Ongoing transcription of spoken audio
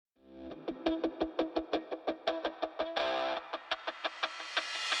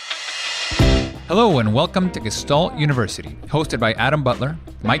Hello and welcome to Gestalt University, hosted by Adam Butler,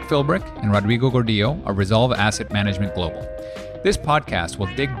 Mike Philbrick, and Rodrigo Gordillo of Resolve Asset Management Global. This podcast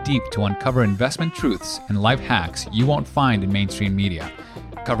will dig deep to uncover investment truths and life hacks you won't find in mainstream media,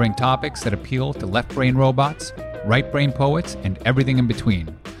 covering topics that appeal to left-brain robots, right-brain poets, and everything in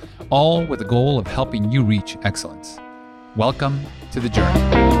between, all with the goal of helping you reach excellence. Welcome to the journey.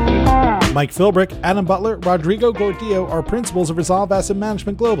 Mike Philbrick, Adam Butler, Rodrigo Gordillo are principals of Resolve Asset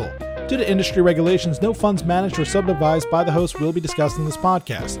Management Global. Due to industry regulations, no funds managed or subadvised by the host will be discussed in this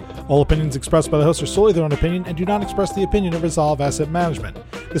podcast. All opinions expressed by the host are solely their own opinion and do not express the opinion of Resolve Asset Management.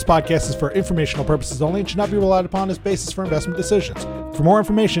 This podcast is for informational purposes only and should not be relied upon as basis for investment decisions. For more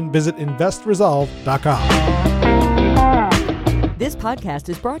information, visit investresolve.com. This podcast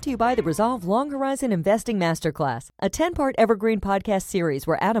is brought to you by the Resolve Long Horizon Investing Masterclass, a 10-part evergreen podcast series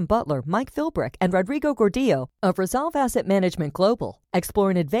where Adam Butler, Mike Philbrick, and Rodrigo Gordillo of Resolve Asset Management Global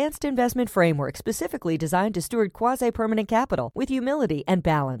explore an advanced investment framework specifically designed to steward quasi-permanent capital with humility and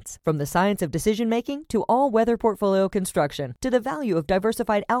balance. From the science of decision-making to all-weather portfolio construction to the value of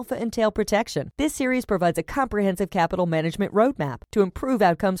diversified alpha and tail protection, this series provides a comprehensive capital management roadmap to improve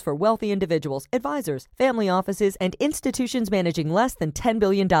outcomes for wealthy individuals, advisors, family offices, and institutions managing less than $10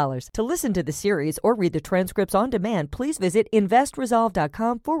 billion. To listen to the series or read the transcripts on demand, please visit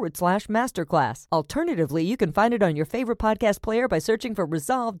investresolve.com/masterclass. Alternatively, you can find it on your favorite podcast player by searching for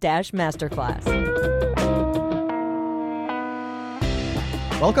Resolve-Masterclass.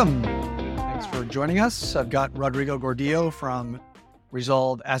 Welcome. Thanks for joining us. I've got Rodrigo Gordillo from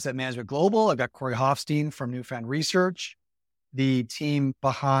Resolve Asset Management Global. I've got Corey Hofstein from Newfound Research, the team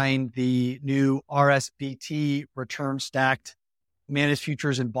behind the new RSBT return stacked managed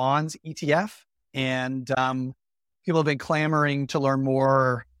futures and bonds ETF. And people have been clamoring to learn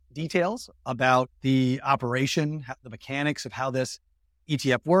more details about the operation, the mechanics of how this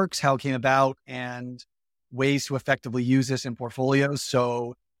ETF works, how it came about, and ways to effectively use this in portfolios.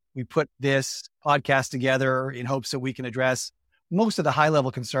 So we put this podcast together in hopes that we can address most of the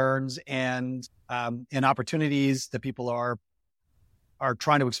high-level concerns and opportunities that people are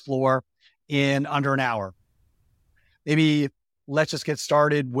trying to explore in under an hour. Maybe let's just get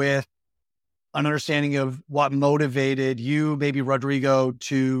started with an understanding of what motivated you, maybe Rodrigo,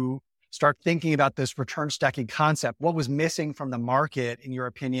 to start thinking about this return stacking concept. What was missing from the market, in your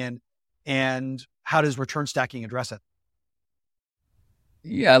opinion, and how does return stacking address it?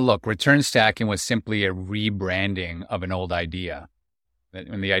 Yeah, look, return stacking was simply a rebranding of an old idea.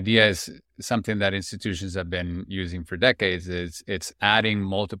 And the idea is something that institutions have been using for decades. It's adding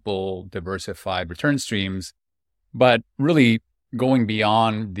multiple diversified return streams, but really going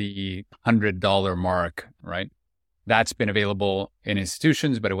beyond the $100 mark, right? That's been available in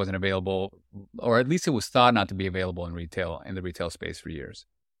institutions, but it wasn't available, or at least it was thought not to be available in the retail space for years.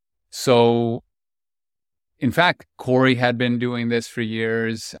 So, in fact, Corey had been doing this for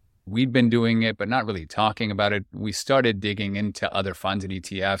years. We'd been doing it, but not really talking about it. We started digging into other funds and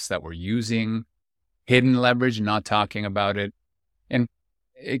ETFs that were using hidden leverage, not talking about it. And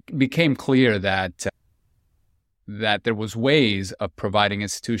it became clear that there was ways of providing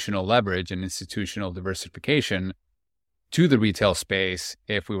institutional leverage and institutional diversification to the retail space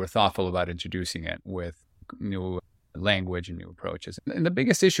if we were thoughtful about introducing it with new language and new approaches. And the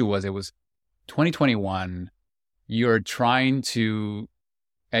biggest issue was it was 2021. You're trying to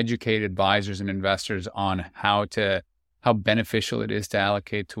educate advisors and investors on how beneficial it is to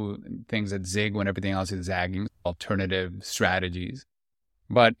allocate to things that zig when everything else is zagging, alternative strategies.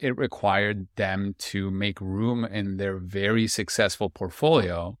 But it required them to make room in their very successful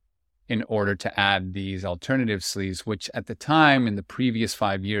portfolio in order to add these alternative sleeves, which at the time in the previous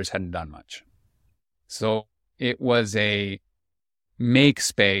 5 years hadn't done much. So it was a make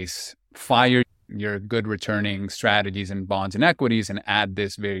space, fire your good returning strategies in bonds and equities and add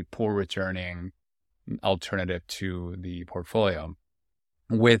this very poor returning alternative to the portfolio.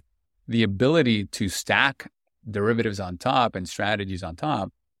 With the ability to stack derivatives on top and strategies on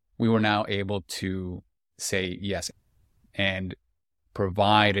top, we were now able to say yes and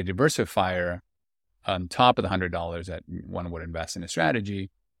provide a diversifier on top of the $100 that one would invest in a strategy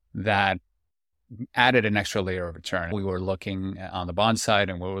that added an extra layer of return. We were looking on the bond side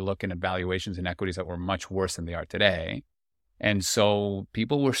and we were looking at valuations in equities that were much worse than they are today. And so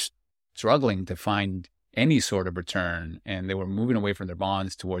people were struggling to find any sort of return, and they were moving away from their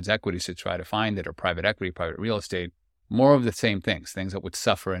bonds towards equities to try to find it, or private equity, private real estate, more of the same things that would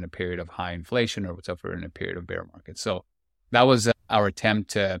suffer in a period of high inflation or would suffer in a period of bear market. So that was our attempt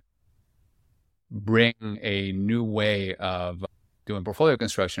to bring a new way of doing portfolio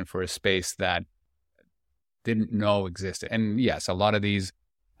construction for a space that didn't know existed. And yes, a lot of these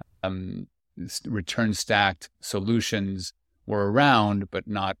return stacked solutions were around, but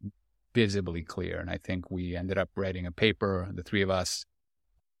not visibly clear. And I think we ended up writing a paper, the three of us,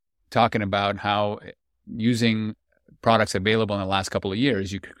 talking about how using products available in the last couple of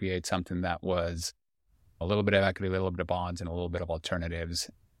years, you could create something that was a little bit of equity, a little bit of bonds, and a little bit of alternatives,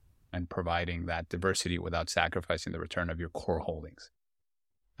 and providing that diversity without sacrificing the return of your core holdings.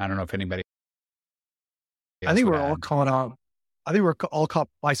 I don't know if anybody I think we're all caught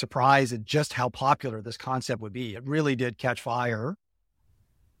by surprise at just how popular this concept would be. It really did catch fire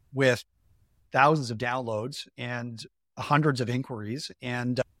with thousands of downloads and hundreds of inquiries.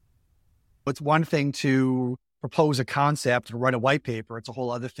 And it's one thing to propose a concept and write a white paper. It's a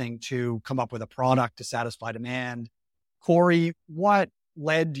whole other thing to come up with a product to satisfy demand. Corey, what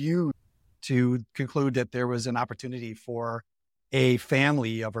led you to conclude that there was an opportunity for a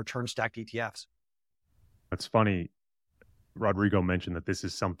family of return stacked ETFs? It's funny. Rodrigo mentioned that this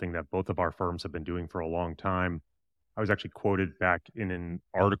is something that both of our firms have been doing for a long time. I was actually quoted back in an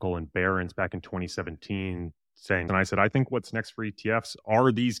article in Barron's back in 2017 saying, and I said, I think what's next for ETFs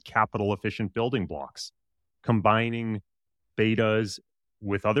are these capital efficient building blocks, combining betas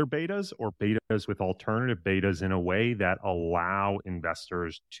with other betas or betas with alternative betas in a way that allow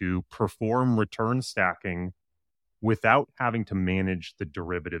investors to perform return stacking without having to manage the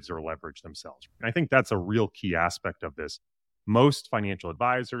derivatives or leverage themselves. And I think that's a real key aspect of this. Most financial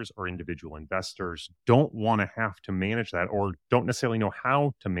advisors or individual investors don't want to have to manage that or don't necessarily know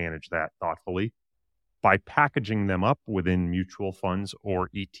how to manage that thoughtfully. By packaging them up within mutual funds or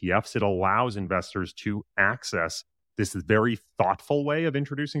ETFs, it allows investors to access this very thoughtful way of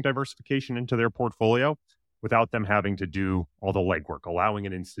introducing diversification into their portfolio without them having to do all the legwork, allowing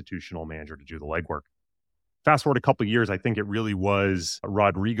an institutional manager to do the legwork. Fast forward a couple of years, I think it really was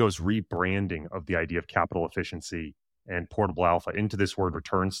Rodrigo's rebranding of the idea of capital efficiency and portable alpha into this word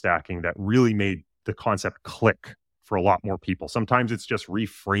return stacking that really made the concept click for a lot more people. Sometimes it's just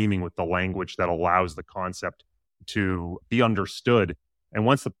reframing with the language that allows the concept to be understood. And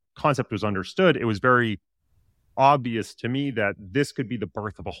once the concept was understood, it was very obvious to me that this could be the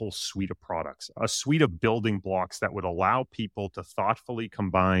birth of a whole suite of products, a suite of building blocks that would allow people to thoughtfully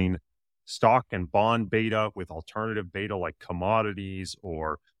combine stock and bond beta with alternative beta like commodities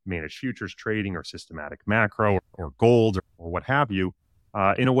or managed futures trading or systematic macro or gold or what have you,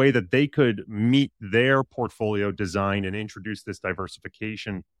 in a way that they could meet their portfolio design and introduce this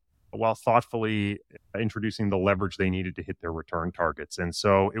diversification while thoughtfully introducing the leverage they needed to hit their return targets. And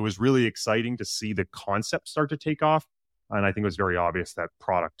so it was really exciting to see the concept start to take off. And I think it was very obvious that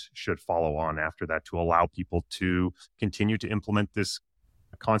product should follow on after that to allow people to continue to implement this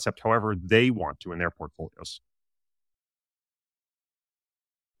concept however they want to in their portfolios.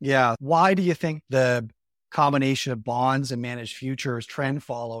 Yeah. Why do you think the combination of bonds and managed futures trend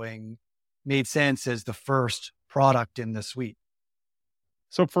following made sense as the first product in the suite?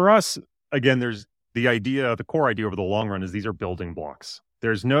 So for us, again, there's the core idea over the long run is these are building blocks.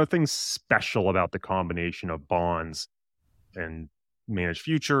 There's nothing special about the combination of bonds and managed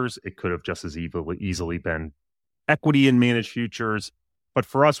futures. It could have just as easily been equity and managed futures. But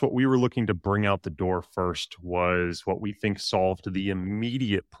for us, what we were looking to bring out the door first was what we think solved the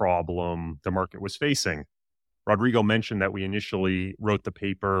immediate problem the market was facing. Rodrigo mentioned that we initially wrote the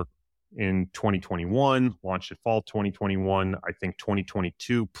paper in 2021, launched it fall 2021. I think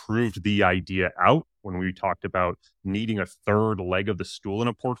 2022 proved the idea out when we talked about needing a third leg of the stool in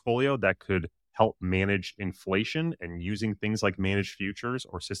a portfolio that could help manage inflation and using things like managed futures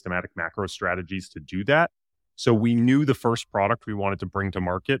or systematic macro strategies to do that. So we knew the first product we wanted to bring to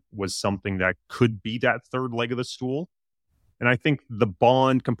market was something that could be that third leg of the stool. And I think the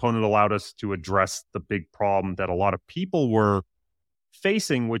bond component allowed us to address the big problem that a lot of people were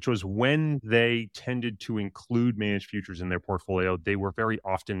facing, which was when they tended to include managed futures in their portfolio, they were very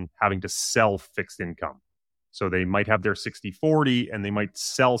often having to sell fixed income. So they might have their 60-40 and they might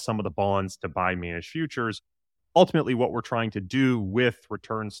sell some of the bonds to buy managed futures. Ultimately, what we're trying to do with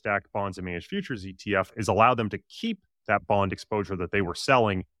return stacked bonds and managed futures ETF is allow them to keep that bond exposure that they were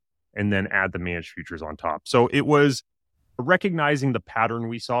selling and then add the managed futures on top. So it was recognizing the pattern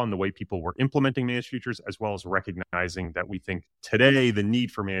we saw in the way people were implementing managed futures, as well as recognizing that we think today the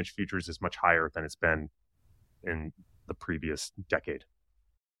need for managed futures is much higher than it's been in the previous decade.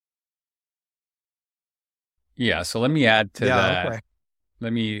 Yeah, so let me add to that. Okay.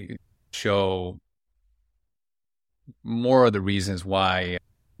 Let me show more of the reasons why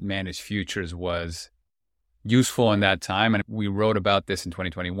managed futures was useful in that time. And we wrote about this in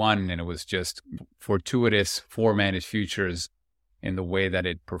 2021, and it was just fortuitous for managed futures in the way that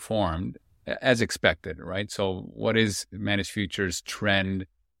it performed as expected, right? So what is managed futures trend?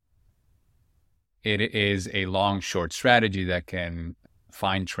 it is a long-short strategy that can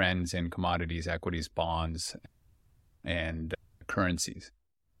find trends in commodities, equities, bonds, and currencies.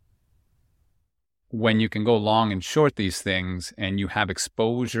 When you can go long and short these things and you have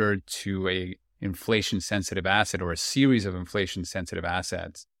exposure to a inflation-sensitive asset or a series of inflation-sensitive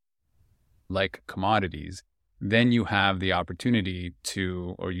assets like commodities, then you have the opportunity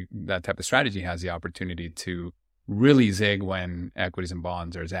to, that type of strategy has the opportunity to really zig when equities and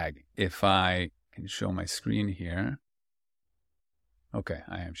bonds are zagging. If I can show my screen here. Okay,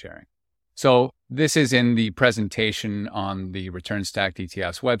 I am sharing. So this is in the presentation on the Return Stacked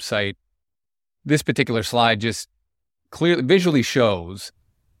ETFs website. This particular slide just clearly visually shows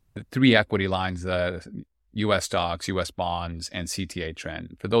the three equity lines, the U.S. stocks, U.S. bonds, and CTA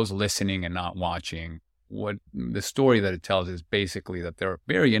trend. For those listening and not watching, what the story that it tells is basically that they're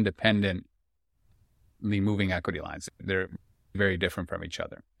very independently moving equity lines. They're very different from each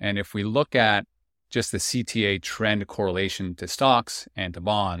other. And if we look at just the CTA trend correlation to stocks and to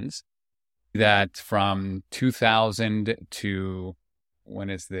bonds, that from 2000 to, when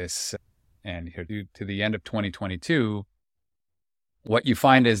is this? And here to the end of 2022, what you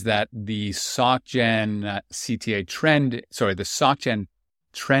find is that the SocGen the SocGen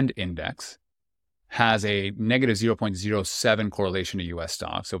trend index has a negative 0.07 correlation to U.S.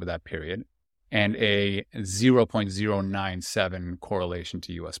 stocks over that period and a 0.097 correlation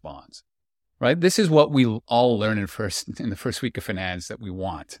to U.S. bonds, right? This is what we all learn in the first week of finance that we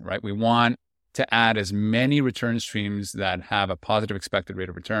want, right? We want to add as many return streams that have a positive expected rate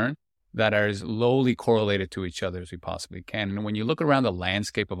of return that are as lowly correlated to each other as we possibly can. And when you look around the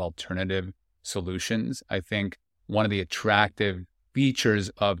landscape of alternative solutions, I think one of the attractive features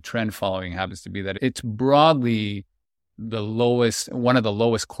of trend following happens to be that it's broadly one of the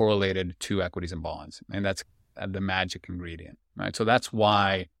lowest correlated to equities and bonds. And that's the magic ingredient, right? So that's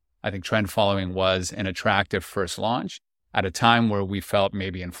why I think trend following was an attractive first launch at a time where we felt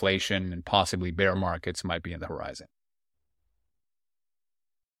maybe inflation and possibly bear markets might be in the horizon.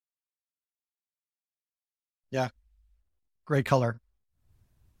 Yeah, great color.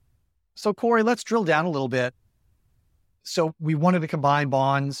 So Corey, let's drill down a little bit. So we wanted to combine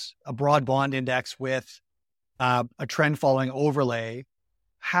bonds, a broad bond index with a trend following overlay.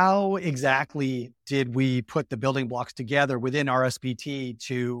 How exactly did we put the building blocks together within RSBT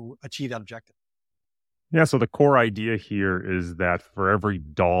to achieve that objective? Yeah, so the core idea here is that for every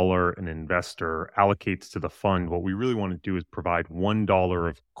dollar an investor allocates to the fund, what we really want to do is provide $1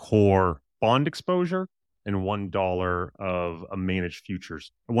 of core bond exposure and $1 of a managed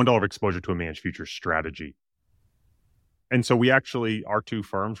futures, $1 of exposure to a managed futures strategy. And so our two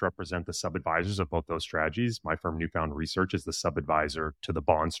firms represent the sub-advisors of both those strategies. My firm, Newfound Research, is the sub-advisor to the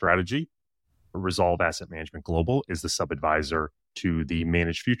bond strategy. Resolve Asset Management Global is the sub-advisor to the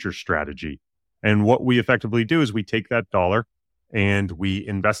managed futures strategy. And what we effectively do is we take that dollar and we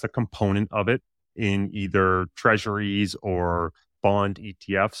invest a component of it in either treasuries or bond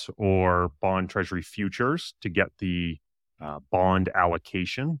ETFs or bond treasury futures to get the bond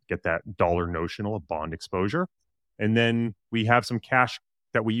allocation, get that dollar notional of bond exposure. And then we have some cash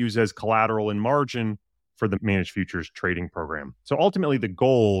that we use as collateral and margin for the managed futures trading program. So ultimately the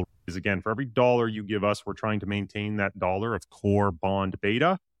goal is, again, for every dollar you give us, we're trying to maintain that dollar of core bond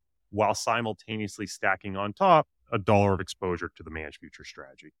beta while simultaneously stacking on top $1 of exposure to the managed futures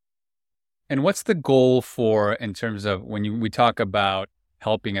strategy. And what's the goal in terms of when we talk about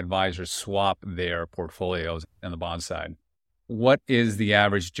helping advisors swap their portfolios on the bond side? What is the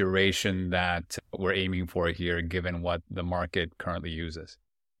average duration that we're aiming for here, given what the market currently uses?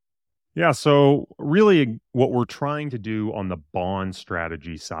 Yeah, so really what we're trying to do on the bond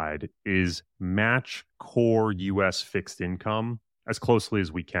strategy side is match core U.S. fixed income as closely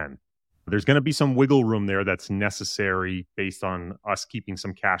as we can. There's going to be some wiggle room there that's necessary based on us keeping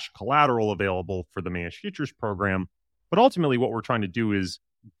some cash collateral available for the managed futures program. But ultimately, what we're trying to do is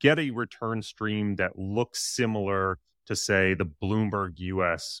get a return stream that looks similar to, say, the Bloomberg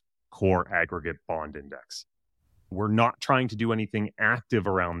US Core Aggregate Bond Index. We're not trying to do anything active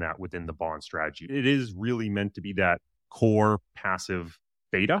around that within the bond strategy. It is really meant to be that core passive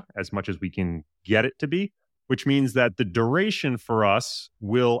beta as much as we can get it to be, which means that the duration for us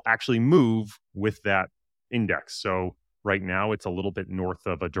will actually move with that index. So right now it's a little bit north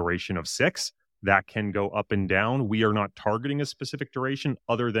of a duration of 6. That can go up and down. We are not targeting a specific duration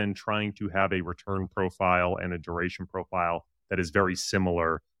other than trying to have a return profile and a duration profile that is very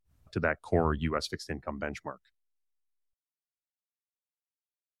similar to that core US fixed income benchmark.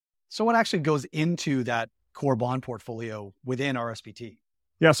 So what actually goes into that core bond portfolio within RSBT?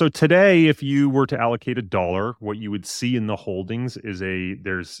 Yeah, so today, if you were to allocate $1, what you would see in the holdings is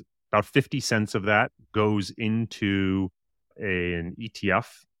there's About 50 cents of that goes into an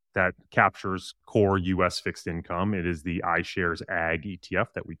ETF that captures core U.S. fixed income. It is the iShares Ag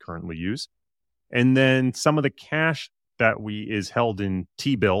ETF that we currently use. And then some of the cash that is held in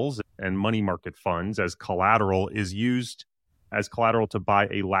T-bills and money market funds as collateral is used as collateral to buy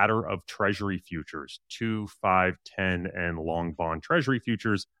a ladder of treasury futures, 2, 5, 10, and long bond treasury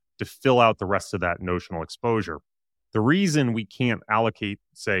futures to fill out the rest of that notional exposure. The reason we can't allocate,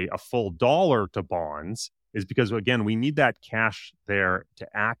 say, a full dollar to bonds is because, again, we need that cash there to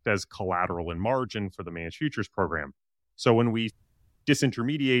act as collateral and margin for the managed futures program. So when we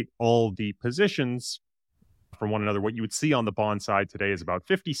disintermediate all the positions from one another, what you would see on the bond side today is about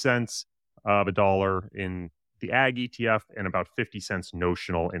 50 cents of a dollar in the Ag ETF and about 50 cents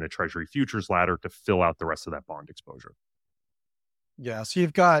notional in a treasury futures ladder to fill out the rest of that bond exposure. Yeah, so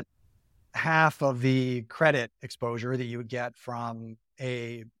you've got half of the credit exposure that you would get from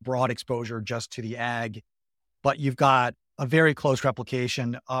a broad exposure just to the Ag, but you've got a very close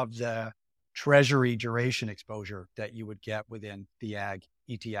replication of the treasury duration exposure that you would get within the Ag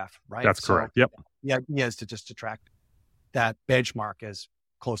ETF, right? That's correct. Yep. The idea is to just attract that benchmark as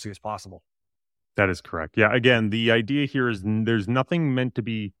closely as possible. That is correct. Yeah. Again, the idea here is there's nothing meant to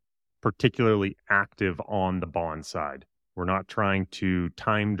be particularly active on the bond side. We're not trying to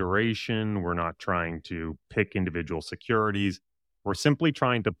time duration. We're not trying to pick individual securities. We're simply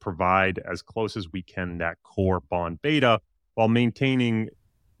trying to provide as close as we can that core bond beta while maintaining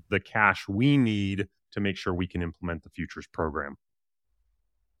the cash we need to make sure we can implement the futures program.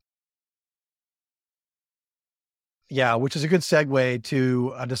 Yeah, which is a good segue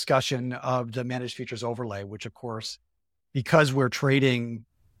to a discussion of the managed futures overlay, which of course, because we're trading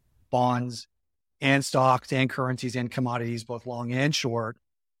bonds and stocks and currencies and commodities, both long and short,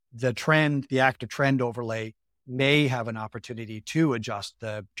 the active trend overlay may have an opportunity to adjust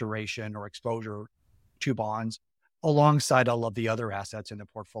the duration or exposure to bonds alongside all of the other assets in the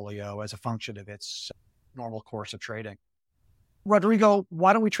portfolio as a function of its normal course of trading. Rodrigo,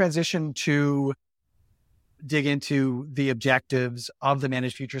 why don't we transition to dig into the objectives of the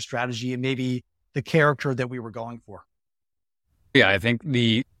managed futures strategy and maybe the character that we were going for? Yeah, I think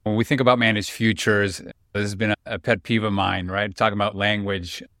when we think about managed futures, this has been a pet peeve of mine, right? Talking about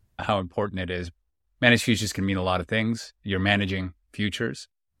language, how important it is. Managed futures can mean a lot of things. You're managing futures.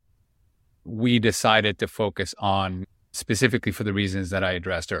 We decided to focus on specifically for the reasons that I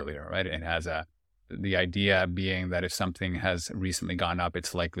addressed earlier, right? It has the idea being that if something has recently gone up,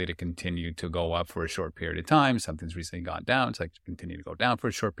 it's likely to continue to go up for a short period of time. Something's recently gone down, it's likely to continue to go down for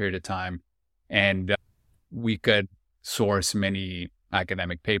a short period of time. And we could source many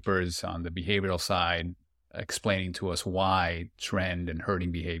academic papers on the behavioral side explaining to us why trend and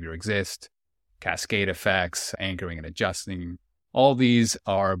herding behavior exist, cascade effects, anchoring and adjusting. All these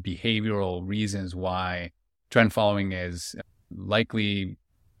are behavioral reasons why trend following is likely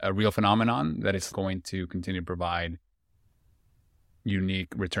a real phenomenon, that it's going to continue to provide unique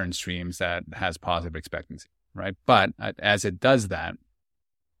return streams that has positive expectancy, right? But as it does that,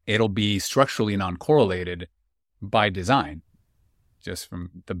 it'll be structurally non-correlated by design. Just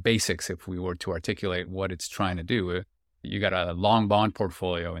from the basics, if we were to articulate what it's trying to do, you got a long bond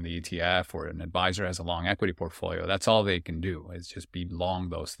portfolio in the ETF, or an advisor has a long equity portfolio. That's all they can do, is just be long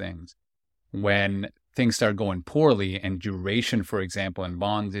those things. When things start going poorly and duration, for example, in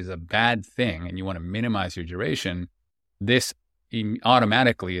bonds is a bad thing and you want to minimize your duration, this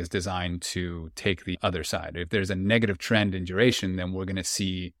automatically is designed to take the other side. If there's a negative trend in duration, then we're going to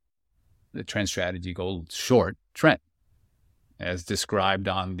see the trend strategy go short trend, as described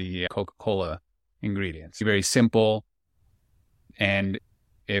on the Coca-Cola ingredients. Very simple. And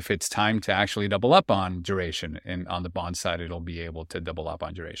if it's time to actually double up on duration, and on the bond side, it'll be able to double up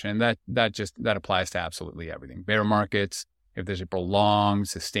on duration. And that applies to absolutely everything. Bear markets, if there's a prolonged,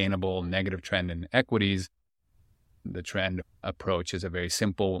 sustainable negative trend in equities, the trend approach is a very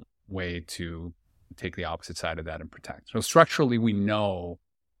simple way to take the opposite side of that and protect. So structurally, we know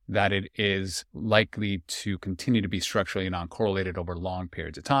that it is likely to continue to be structurally non-correlated over long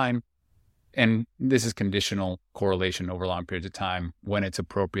periods of time. And this is conditional correlation over long periods of time. When it's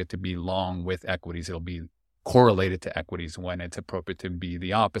appropriate to be long with equities, it'll be correlated to equities. When it's appropriate to be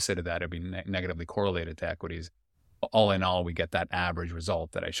the opposite of that, it'll be negatively correlated to equities. All in all, we get that average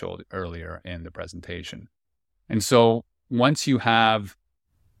result that I showed earlier in the presentation. And so once you have,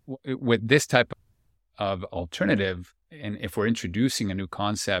 with this type of alternative, and if we're introducing a new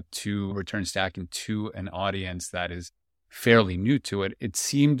concept to return stacking to an audience that is fairly new to it, it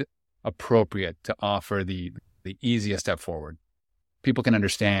seemed appropriate to offer the easiest step forward. People can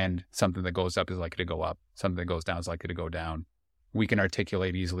understand something that goes up is likely to go up, something that goes down is likely to go down. we can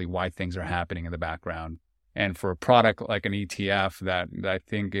articulate easily why things are happening in the background. And for a product like an ETF that I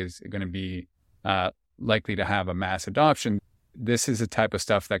think is going to be likely to have a mass adoption, this is the type of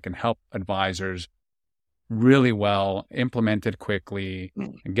stuff that can help advisors really well, implement it quickly,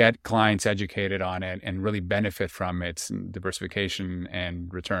 get clients educated on it, and really benefit from its diversification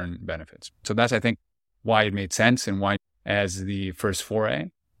and return benefits. So that's, I think, why it made sense and why as the first foray.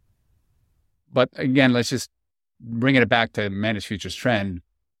 But again, let's just bring it back to managed futures trend.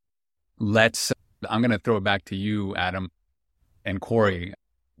 I'm going to throw it back to you, Adam and Corey.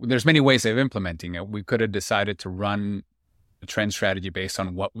 There's many ways of implementing it. We could have decided to run a trend strategy based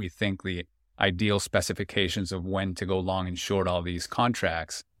on what we think the ideal specifications of when to go long and short all these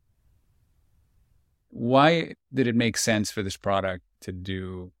contracts. Why did it make sense for this product to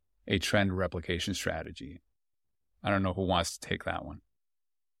do a trend replication strategy? I don't know who wants to take that one.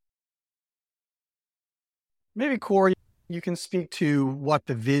 Maybe Corey, you can speak to what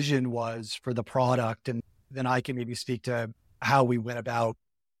the vision was for the product, and then I can maybe speak to how we went about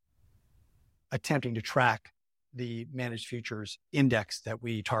attempting to track the managed futures index that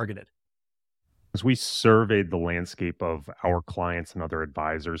we targeted. As we surveyed the landscape of our clients and other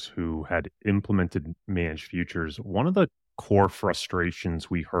advisors who had implemented managed futures, one of the core frustrations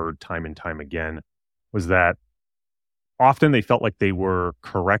we heard time and time again was that often they felt like they were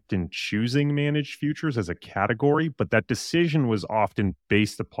correct in choosing managed futures as a category, but that decision was often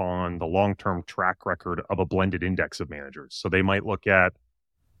based upon the long-term track record of a blended index of managers. So they might look at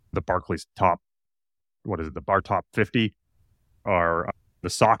the Barclays the Bar Top 50 or the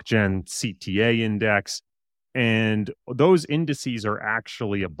SocGen CTA index. And those indices are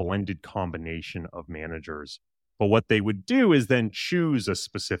actually a blended combination of managers. But what they would do is then choose a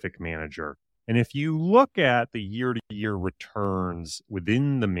specific manager. And if you look at the year-to-year returns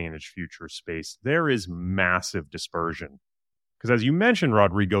within the managed future space, there is massive dispersion. Because as you mentioned,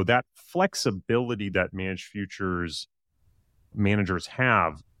 Rodrigo, that flexibility that managed futures managers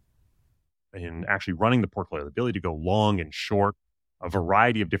have in actually running the portfolio, the ability to go long and short, a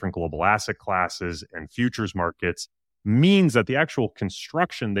variety of different global asset classes and futures markets, means that the actual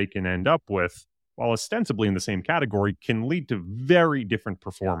construction they can end up with, while ostensibly in the same category, can lead to very different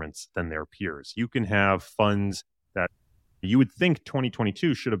performance than their peers. You can have funds that you would think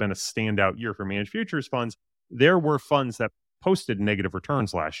 2022 should have been a standout year for managed futures funds. There were funds that posted negative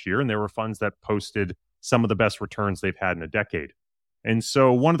returns last year, and there were funds that posted some of the best returns they've had in a decade. And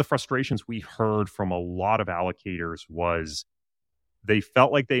so one of the frustrations we heard from a lot of allocators was they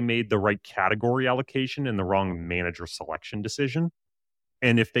felt like they made the right category allocation and the wrong manager selection decision.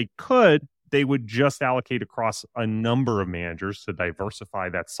 And if they could, they would just allocate across a number of managers to diversify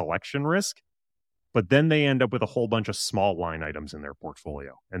that selection risk. But then they end up with a whole bunch of small line items in their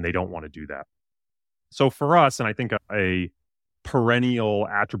portfolio, and they don't want to do that. So for us, and I think a perennial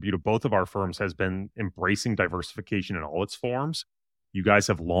attribute of both of our firms has been embracing diversification in all its forms. You guys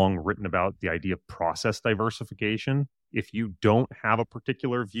have long written about the idea of process diversification. If you don't have a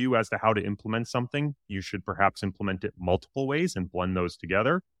particular view as to how to implement something, you should perhaps implement it multiple ways and blend those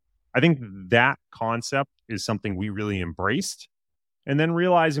together. I think that concept is something we really embraced. And then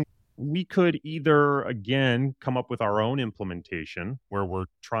realizing we could either, again, come up with our own implementation where we're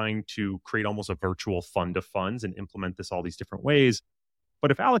trying to create almost a virtual fund of funds and implement this all these different ways.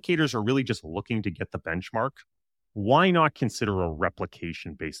 But if allocators are really just looking to get the benchmark, why not consider a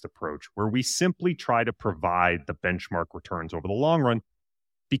replication-based approach where we simply try to provide the benchmark returns over the long run,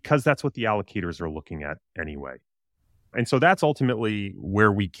 because that's what the allocators are looking at anyway. And so that's ultimately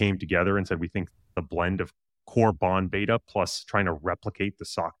where we came together and said we think the blend of core bond beta plus trying to replicate the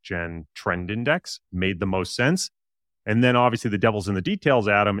SocGen trend index made the most sense. And then obviously the devil's in the details,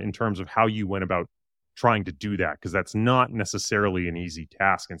 Adam, in terms of how you went about trying to do that, because that's not necessarily an easy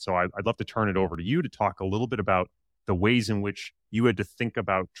task. And so I'd love to turn it over to you to talk a little bit about the ways in which you had to think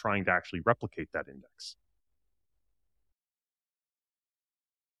about trying to actually replicate that index.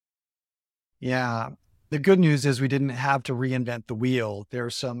 Yeah. The good news is we didn't have to reinvent the wheel.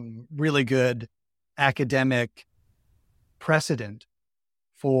 There's some really good academic precedent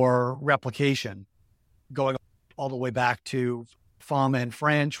for replication going all the way back to Fama and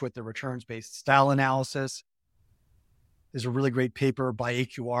French with the returns-based style analysis. There's a really great paper by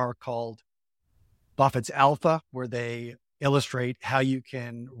AQR called Buffett's Alpha, where they illustrate how you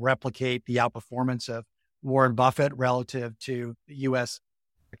can replicate the outperformance of Warren Buffett relative to the U.S.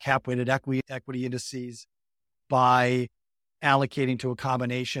 cap-weighted equity indices by allocating to a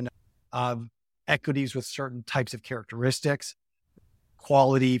combination of equities with certain types of characteristics,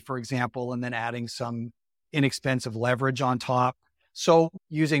 quality, for example, and then adding some inexpensive leverage on top. So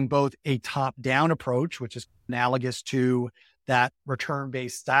using both a top-down approach, which is analogous to that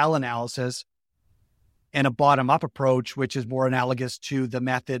return-based style analysis, and a bottom-up approach, which is more analogous to the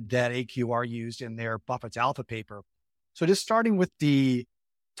method that AQR used in their Buffett's Alpha paper. So just starting with the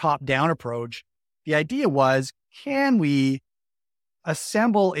top-down approach, the idea was, can we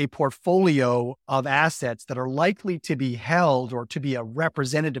assemble a portfolio of assets that are likely to be held or to be a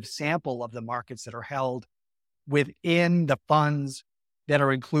representative sample of the markets that are held within the funds that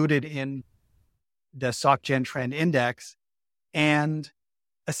are included in the SocGen Trend Index, and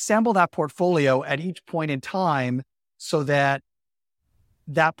assemble that portfolio at each point in time so that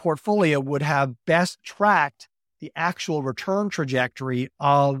that portfolio would have best tracked the actual return trajectory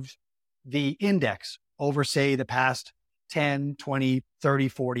of the index over, say, the past 10, 20, 30,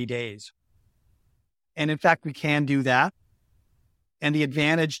 40 days. And in fact, we can do that. And the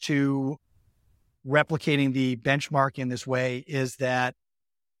advantage to replicating the benchmark in this way is that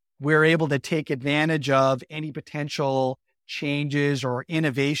we're able to take advantage of any potential changes or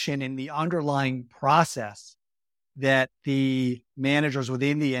innovation in the underlying process that the managers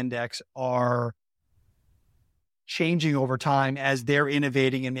within the index are changing over time as they're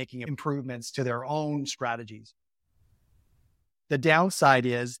innovating and making improvements to their own strategies. The downside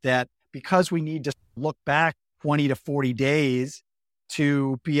is that because we need to look back 20 to 40 days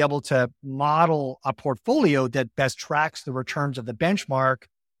to be able to model a portfolio that best tracks the returns of the benchmark,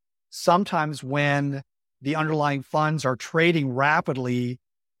 sometimes when the underlying funds are trading rapidly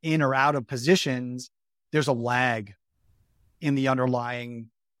in or out of positions, there's a lag in the underlying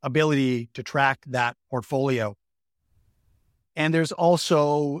ability to track that portfolio. And there's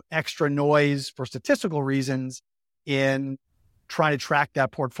also extra noise for statistical reasons in trying to track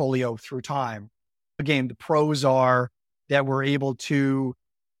that portfolio through time. Again, the pros are that we're able to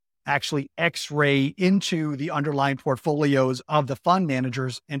actually X-ray into the underlying portfolios of the fund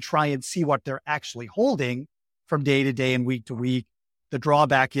managers and try and see what they're actually holding from day to day and week to week. The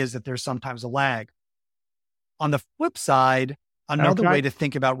drawback is that there's sometimes a lag. On the flip side, another way to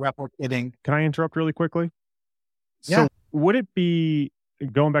think about replicating. Can I interrupt really quickly? Yeah. So would it be,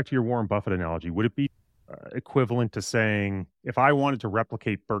 going back to your Warren Buffett analogy, would it be equivalent to saying, if I wanted to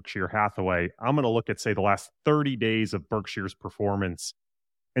replicate Berkshire Hathaway, I'm going to look at, say, the last 30 days of Berkshire's performance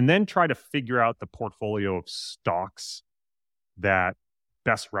and then try to figure out the portfolio of stocks that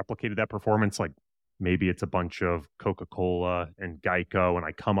best replicated that performance? Like maybe it's a bunch of Coca-Cola and Geico, and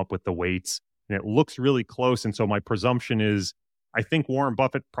I come up with the weights and it looks really close. And so my presumption is, I think Warren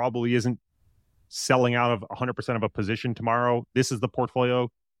Buffett probably isn't selling out of 100% of a position tomorrow. This is the portfolio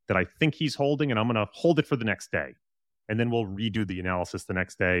that I think he's holding, and I'm going to hold it for the next day. And then we'll redo the analysis the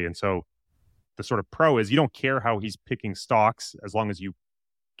next day. And so the sort of pro is you don't care how he's picking stocks as long as you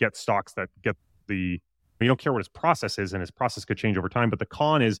get stocks that get you don't care what his process is, and his process could change over time. But the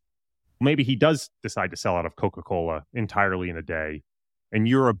con is maybe he does decide to sell out of Coca-Cola entirely in a day, and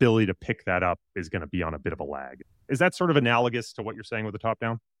your ability to pick that up is going to be on a bit of a lag. Is that sort of analogous to what you're saying with the top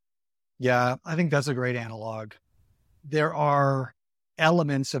down? Yeah, I think that's a great analog. There are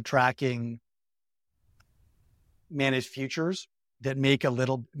elements of tracking managed futures that make it a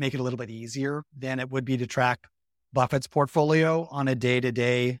little bit easier than it would be to track Buffett's portfolio on a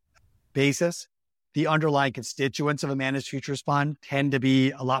day-to-day basis. The underlying constituents of a managed futures fund tend to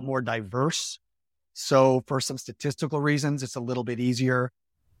be a lot more diverse. So for some statistical reasons, it's a little bit easier.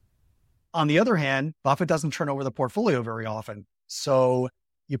 On the other hand, Buffett doesn't turn over the portfolio very often. So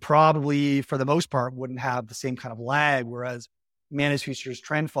you probably, for the most part, wouldn't have the same kind of lag, whereas managed futures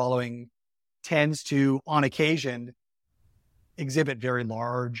trend following tends to, on occasion, exhibit very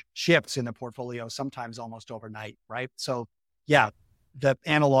large shifts in the portfolio, sometimes almost overnight, right? So yeah, the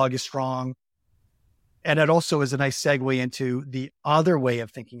analog is strong. And it also is a nice segue into the other way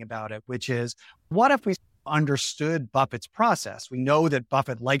of thinking about it, which is, what if we understood Buffett's process? We know that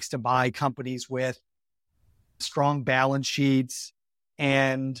Buffett likes to buy companies with strong balance sheets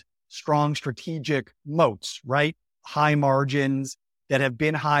and strong strategic moats, right? High margins that have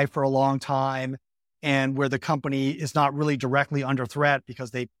been high for a long time, and where the company is not really directly under threat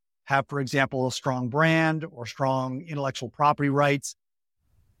because they have, for example, a strong brand or strong intellectual property rights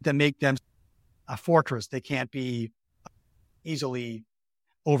that make them a fortress. They can't be easily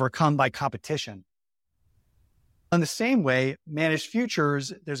overcome by competition. In the same way, managed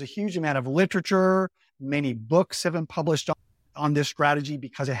futures, there's a huge amount of literature. Many books have been published on this strategy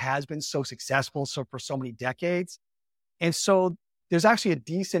because it has been so successful for so many decades. And so there's actually a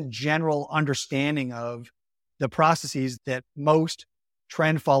decent general understanding of the processes that most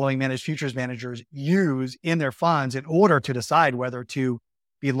trend following managed futures managers use in their funds in order to decide whether to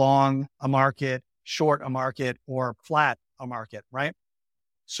be long a market, short a market, or flat a market, right?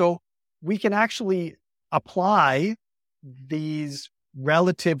 So we can actually apply these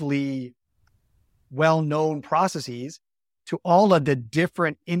relatively well-known processes to all of the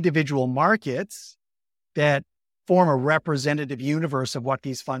different individual markets that form a representative universe of what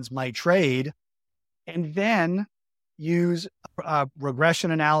these funds might trade, and then use a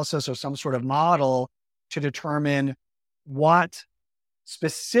regression analysis or some sort of model to determine what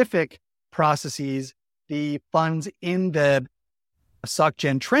specific processes the funds in the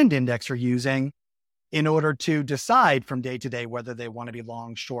SocGen Trend Index are using in order to decide from day to day whether they want to be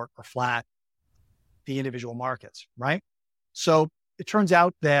long, short, or flat the individual markets, right? So it turns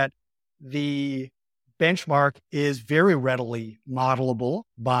out that the benchmark is very readily modelable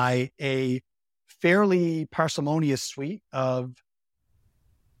by a fairly parsimonious suite of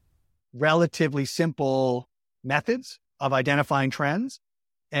relatively simple methods of identifying trends.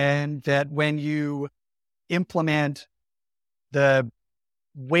 And that when you implement the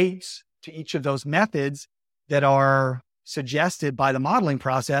weights to each of those methods that are suggested by the modeling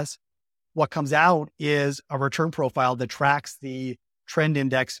process, what comes out is a return profile that tracks the trend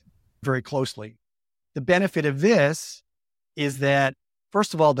index very closely. The benefit of this is that,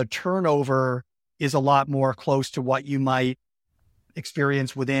 first of all, the turnover is a lot more close to what you might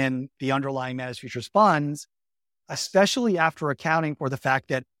experience within the underlying managed futures funds, especially after accounting for the fact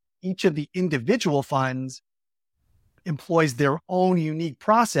that each of the individual funds employs their own unique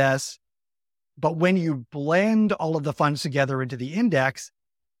process. But when you blend all of the funds together into the index,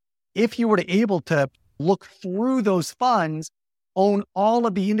 if you were to able to look through those funds, own all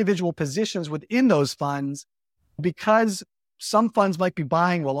of the individual positions within those funds, because some funds might be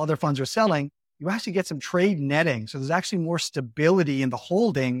buying while other funds are selling, you actually get some trade netting. So there's actually more stability in the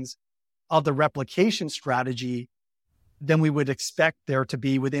holdings of the replication strategy than we would expect there to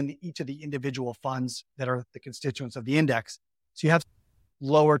be within each of the individual funds that are the constituents of the index. So you have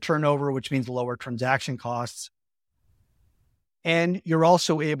lower turnover, which means lower transaction costs. And you're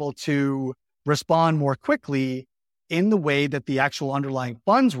also able to respond more quickly in the way that the actual underlying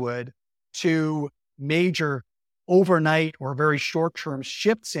funds would to major overnight or very short-term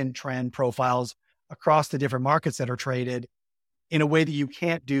shifts in trend profiles across the different markets that are traded in a way that you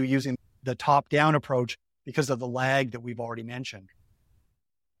can't do using the top-down approach because of the lag that we've already mentioned.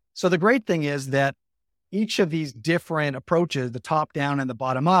 So the great thing is that each of these different approaches, the top-down and the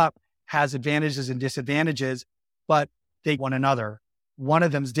bottom-up, has advantages and disadvantages, but they one another. One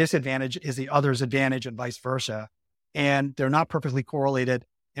of them's disadvantage is the other's advantage and vice versa. And they're not perfectly correlated.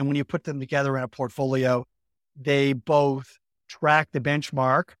 And when you put them together in a portfolio, they both track the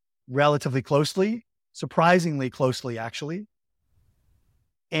benchmark relatively closely, surprisingly closely, actually,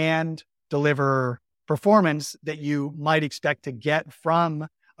 and deliver performance that you might expect to get from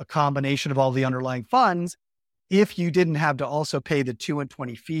a combination of all the underlying funds if you didn't have to also pay the 2 and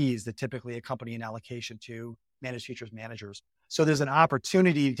 20 fees that typically accompany an allocation to managed futures managers. So there's an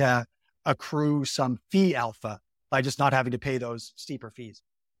opportunity to accrue some fee alpha by just not having to pay those steeper fees.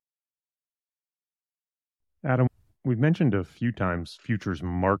 Adam, we've mentioned a few times futures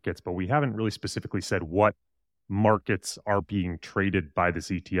markets, but we haven't really specifically said what markets are being traded by this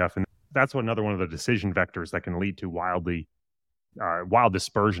ETF. And that's another one of the decision vectors that can lead to wild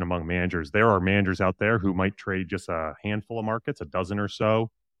dispersion among managers. There are managers out there who might trade just a handful of markets, a dozen or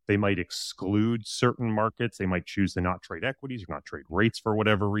so. They might exclude certain markets. They might choose to not trade equities or not trade rates for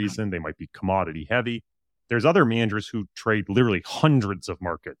whatever reason. They might be commodity heavy. There's other managers who trade literally hundreds of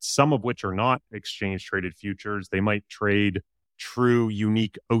markets, some of which are not exchange traded futures. They might trade true,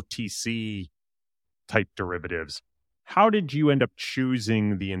 unique OTC type derivatives. How did you end up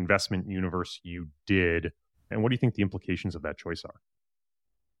choosing the investment universe you did? And what do you think the implications of that choice are?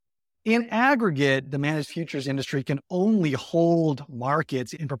 In aggregate, the managed futures industry can only hold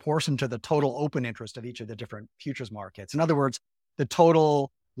markets in proportion to the total open interest of each of the different futures markets. In other words, the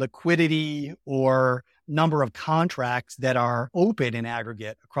total liquidity or number of contracts that are open in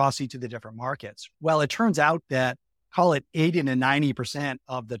aggregate across each of the different markets. Well, it turns out that, call it 80 to 90%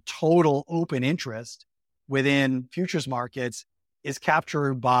 of the total open interest within futures markets is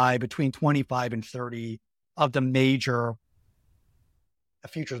captured by between 25 and 30 of the major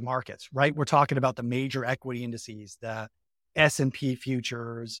futures markets, right? We're talking about the major equity indices, the S&P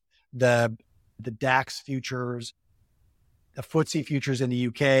futures, the DAX futures, the FTSE futures in the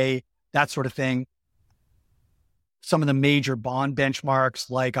UK, that sort of thing. Some of the major bond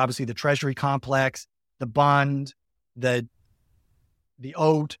benchmarks, like obviously the Treasury complex, the bond, the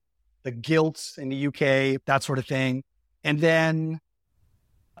OAT, the gilts in the UK, that sort of thing. And then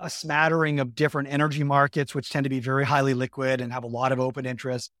a smattering of different energy markets, which tend to be very highly liquid and have a lot of open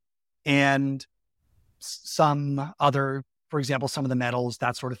interest, and some other, for example, some of the metals,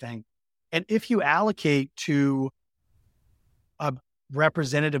 that sort of thing. And if you allocate to a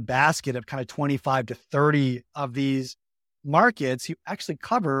representative basket of kind of 25 to 30 of these markets, you actually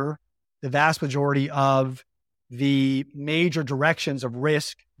cover the vast majority of the major directions of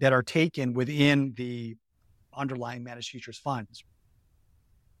risk that are taken within the underlying managed futures funds.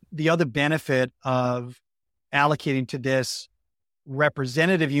 The other benefit of allocating to this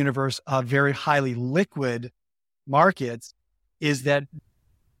representative universe of very highly liquid markets is that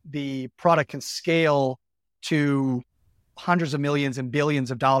the product can scale to hundreds of millions and billions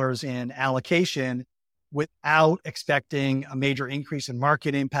of dollars in allocation without expecting a major increase in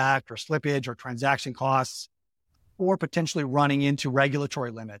market impact or slippage or transaction costs, or potentially running into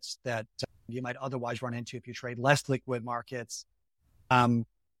regulatory limits that you might otherwise run into if you trade less liquid markets,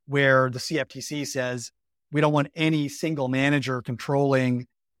 where the CFTC says, we don't want any single manager controlling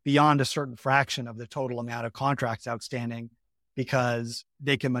beyond a certain fraction of the total amount of contracts outstanding, because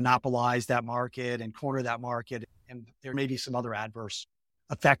they can monopolize that market and corner that market. And there may be some other adverse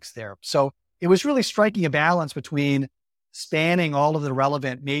effects there. So it was really striking a balance between spanning all of the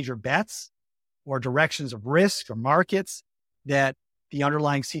relevant major bets or directions of risk or markets that the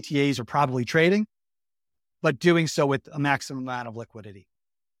underlying CTAs are probably trading, but doing so with a maximum amount of liquidity.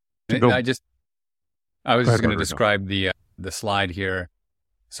 I was just going to describe the slide here.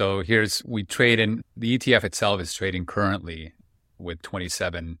 So we trade in, the ETF itself is trading currently with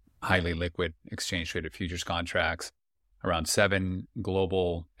 27 highly liquid exchange traded futures contracts, around 7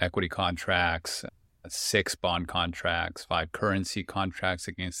 global equity contracts, 6 bond contracts, 5 currency contracts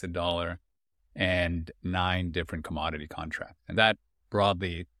against the dollar, and 9 different commodity contracts. And that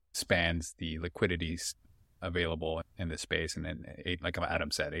broadly spans the liquidities available in this space. And then, like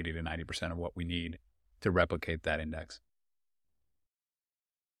Adam said, 80 to 90% of what we need to replicate that index.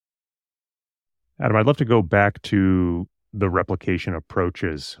 Adam, I'd love to go back to the replication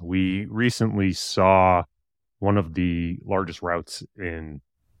approaches. We recently saw one of the largest routes in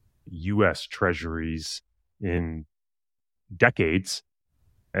U.S. Treasuries in decades,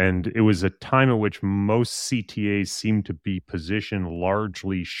 and it was a time at which most CTAs seemed to be positioned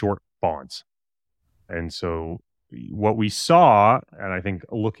largely short bonds. And so what we saw, and I think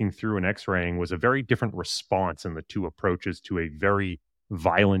looking through and x-raying, was a very different response in the two approaches to a very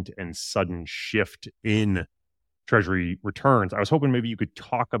violent and sudden shift in Treasury returns. I was hoping maybe you could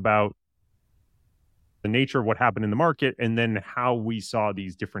talk about the nature of what happened in the market and then how we saw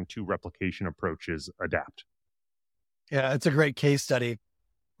these different two replication approaches adapt. Yeah, it's a great case study.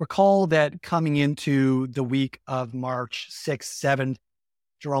 Recall that coming into the week of March 6th, 7th,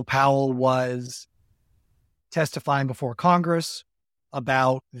 Jerome Powell was testifying before Congress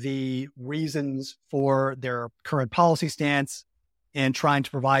about the reasons for their current policy stance and trying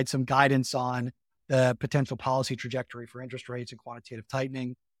to provide some guidance on the potential policy trajectory for interest rates and quantitative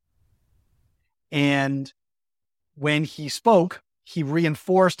tightening. And when he spoke, he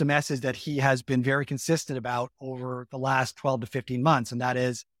reinforced a message that he has been very consistent about over the last 12 to 15 months. And that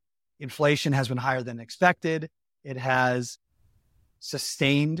is, inflation has been higher than expected. It has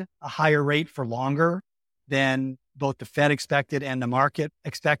sustained a higher rate for longer than both the Fed expected and the market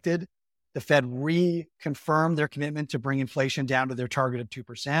expected. The Fed reconfirmed their commitment to bring inflation down to their target of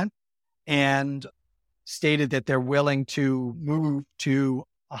 2% and stated that they're willing to move to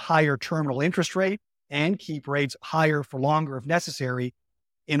a higher terminal interest rate and keep rates higher for longer if necessary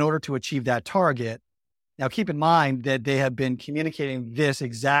in order to achieve that target. Now, keep in mind that they have been communicating this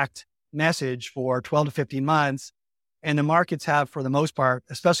exact message for 12 to 15 months, and the markets have, for the most part,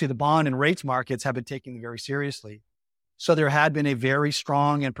 especially the bond and rates markets, have been taking them very seriously. So there had been a very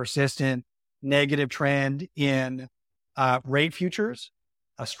strong and persistent negative trend in rate futures,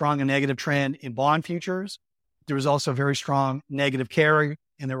 a strong and negative trend in bond futures. There was also very strong negative carry,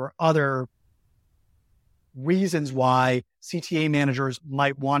 and there were other reasons why CTA managers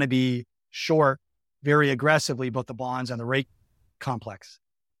might want to be short very aggressively both the bonds and the rate complex.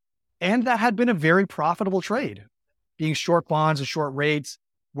 And that had been a very profitable trade. Being short bonds and short rates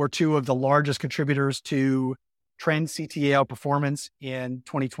were two of the largest contributors to trend CTA outperformance in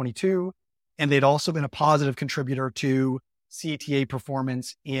 2022. And they'd also been a positive contributor to CTA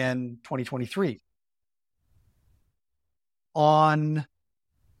performance in 2023. On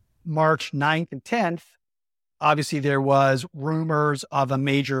March 9th and 10th, obviously there was rumors of a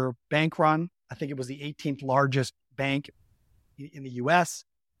major bank run. I think it was the 18th largest bank in the US,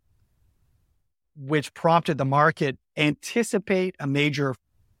 which prompted the market anticipate a major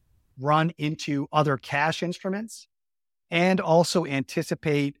run into other cash instruments and also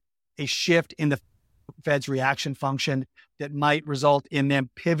anticipate a shift in the Fed's reaction function that might result in them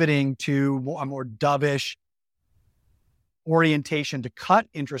pivoting to a more dovish orientation to cut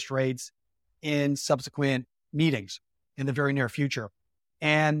interest rates in subsequent meetings. in the very near future.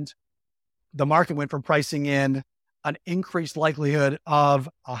 And the market went from pricing in an increased likelihood of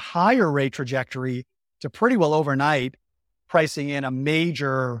a higher rate trajectory to pretty well overnight pricing in a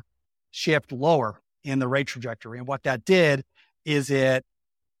major shift lower in the rate trajectory. And what that did is it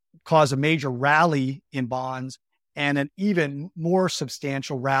caused a major rally in bonds and an even more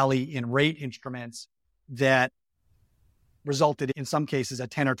substantial rally in rate instruments that resulted in some cases a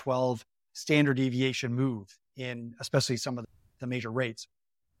 10 or 12 standard deviation move in especially some of the major rates.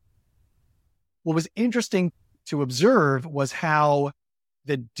 What was interesting to observe was how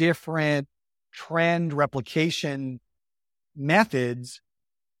the different trend replication methods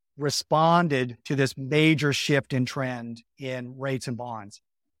responded to this major shift in trend in rates and bonds.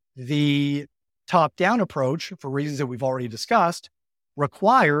 The top-down approach, for reasons that we've already discussed,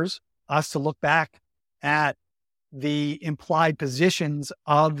 requires us to look back at the implied positions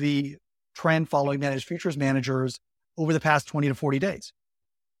of the trend following managed futures managers over the past 20 to 40 days.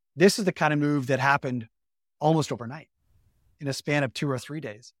 This is the kind of move that happened almost overnight in a span of 2 or 3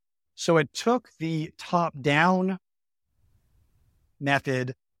 days. So it took the top-down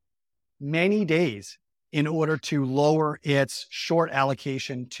method many days in order to lower its short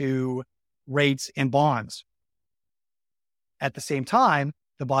allocation to rates and bonds. At the same time,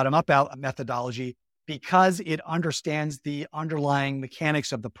 the bottom-up methodology, because it understands the underlying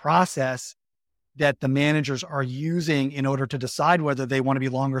mechanics of the process that the managers are using in order to decide whether they want to be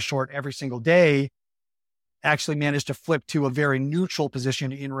long or short every single day, actually managed to flip to a very neutral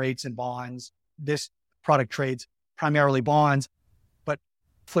position in rates and bonds. This product trades primarily bonds, but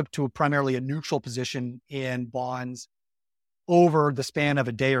flipped to primarily a neutral position in bonds over the span of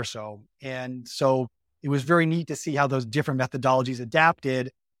a day or so. And so it was very neat to see how those different methodologies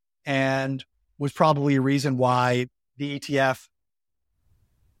adapted, and was probably a reason why the ETF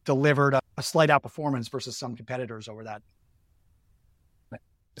delivered a slight outperformance versus some competitors over that.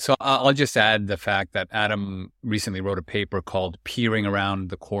 So I'll just add the fact that Adam recently wrote a paper called Peering Around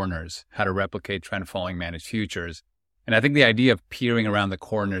the Corners, How to Replicate Trend Following Managed Futures. And I think the idea of peering around the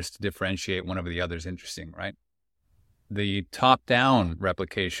corners to differentiate one over the other is interesting, right? The top-down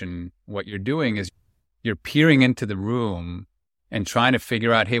replication, what you're doing is you're peering into the room and trying to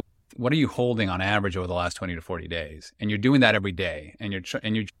figure out, hey, what are you holding on average over the last 20 to 40 days? And you're doing that every day, and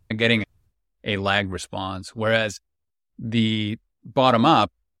you're getting a lagged response. Whereas the bottom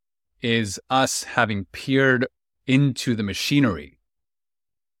up is us having peered into the machinery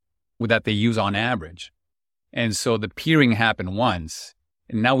that they use on average. And so the peering happened once,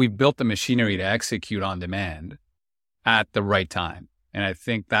 and now we've built the machinery to execute on demand at the right time. And I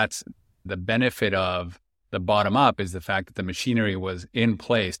think that's the benefit of the bottom up, is the fact that the machinery was in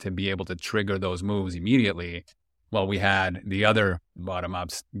place to be able to trigger those moves immediately, while we had the other bottom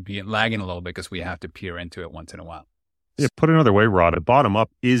ups lagging a little bit because we have to peer into it once in a while. Yeah, put another way, Rod, a bottom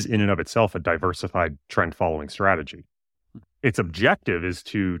up is in and of itself a diversified trend following strategy. Its objective is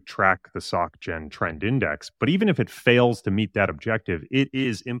to track the SocGen trend index, but even if it fails to meet that objective, it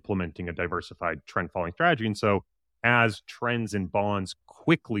is implementing a diversified trend following strategy. And so as trends in bonds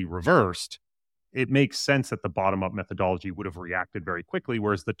quickly reversed, it makes sense that the bottom up methodology would have reacted very quickly,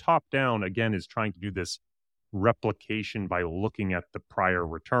 whereas the top down, again, is trying to do this replication by looking at the prior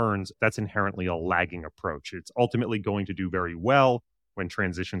returns. That's inherently a lagging approach. It's ultimately going to do very well when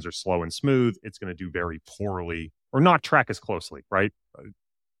transitions are slow and smooth. It's going to do very poorly or not track as closely, right?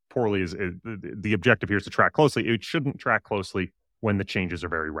 Poorly is the objective here is to track closely. It shouldn't track closely when the changes are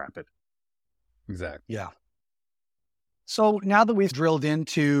very rapid. Exactly. Yeah. So now that we've drilled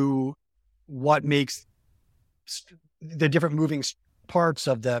into what makes the different moving parts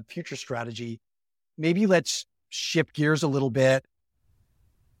of the future strategy, maybe let's shift gears a little bit.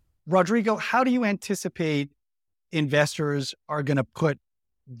 Rodrigo, how do you anticipate investors are going to put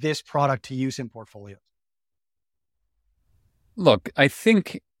this product to use in portfolios? Look, I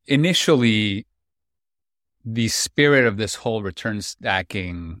think initially the spirit of this whole return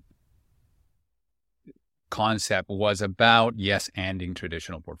stacking concept was about yes-anding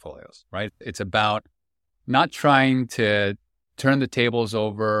traditional portfolios, right? It's about not trying to turn the tables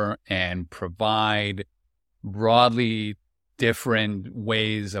over and provide broadly different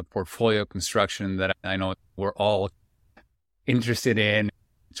ways of portfolio construction that I know we're all interested in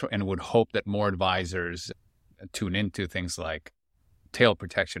and would hope that more advisors tune into, things like tail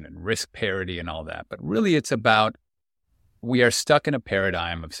protection and risk parity and all that. But really it's about, we are stuck in a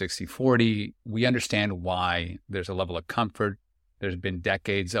paradigm of 60-40. We understand why. There's a level of comfort. There's been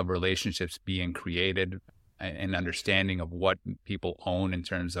decades of relationships being created and understanding of what people own in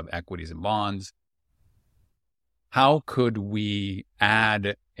terms of equities and bonds. How could we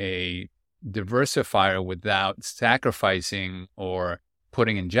add a diversifier without sacrificing or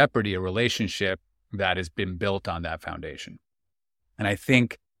putting in jeopardy a relationship that has been built on that foundation. And I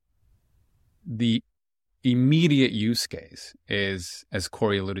think the immediate use case is, as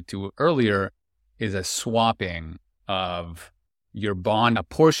Corey alluded to earlier, is a swapping of your bond, a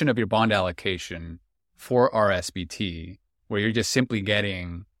portion of your bond allocation for RSBT, where you're just simply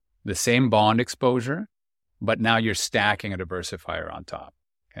getting the same bond exposure, but now you're stacking a diversifier on top.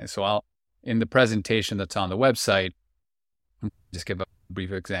 Okay, so in the presentation that's on the website, just give a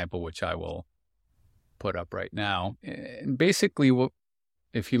brief example, which I will put up right now. And basically,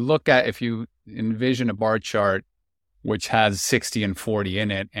 if you envision a bar chart which has 60 and 40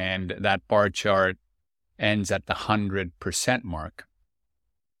 in it, and that bar chart ends at the 100% mark,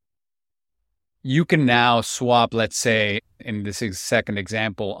 you can now swap, let's say, in this second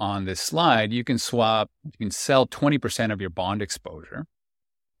example on this slide, you can sell 20% of your bond exposure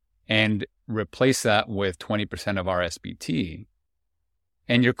and replace that with 20% of RSBT.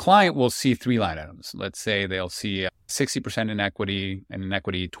 And your client will see three line items. Let's say they'll see 60% in equity,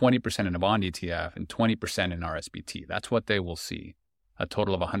 20% in a bond ETF, and 20% in RSBT. That's what they will see, a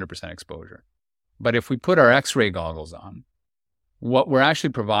total of 100% exposure. But if we put our X-ray goggles on, what we're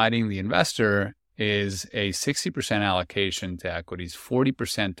actually providing the investor is a 60% allocation to equities,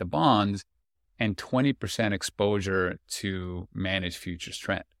 40% to bonds, and 20% exposure to managed futures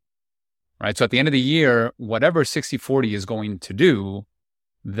trend. Right? So at the end of the year, whatever 60-40 is going to do,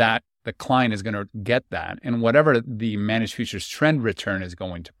 that the client is going to get that. And whatever the managed futures trend return is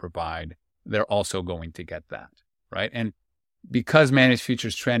going to provide, they're also going to get that. Right? And because managed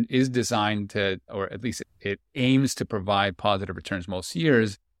futures trend is designed to, or at least it aims to provide positive returns most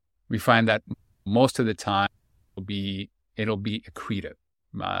years, we find that most of the time it'll be accretive,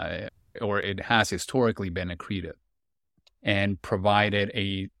 or it has historically been accretive and provided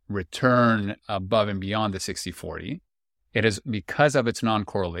a return above and beyond the 60-40. It is, because of its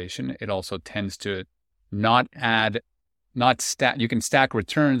non-correlation, it also tends to you can stack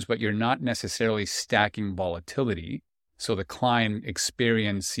returns, but you're not necessarily stacking volatility. So the client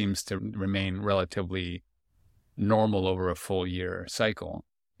experience seems to remain relatively normal over a full year cycle.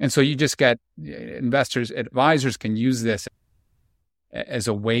 And so you just get advisors can use this as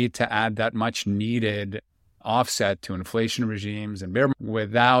a way to add that much needed offset to inflation regimes and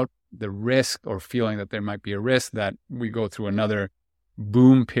without the risk or feeling that there might be a risk that we go through another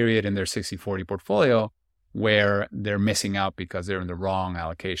boom period in their 60-40 portfolio where they're missing out because they're in the wrong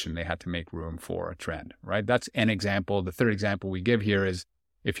allocation. They had to make room for a trend, right? That's an example. The third example we give here is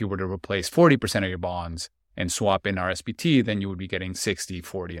if you were to replace 40% of your bonds and swap in RSBT, then you would be getting 60,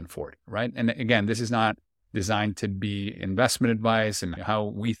 40, and 40, right? And again, this is not designed to be investment advice and how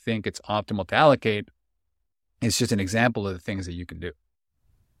we think it's optimal to allocate. It's just an example of the things that you can do.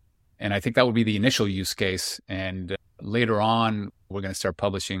 And I think that would be the initial use case. And later on, we're going to start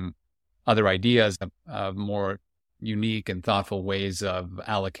publishing other ideas of more unique and thoughtful ways of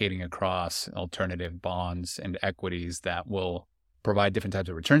allocating across alternative bonds and equities that will provide different types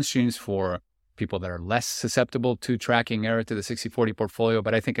of return streams for people that are less susceptible to tracking error to the 60-40 portfolio.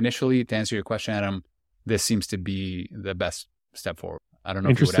 But I think initially, to answer your question, Adam, this seems to be the best step forward. I don't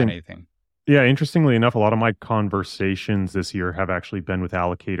know if you would add anything. Yeah, interestingly enough, a lot of my conversations this year have actually been with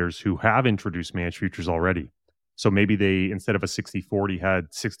allocators who have introduced managed futures already. So maybe they, instead of a 60-40, had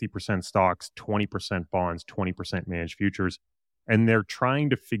 60% stocks, 20% bonds, 20% managed futures. And they're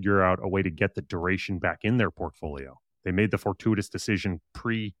trying to figure out a way to get the duration back in their portfolio. They made the fortuitous decision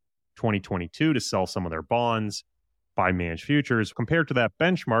pre-2022 to sell some of their bonds, buy managed futures. Compared to that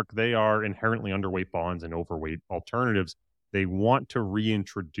benchmark, they are inherently underweight bonds and overweight alternatives. They want to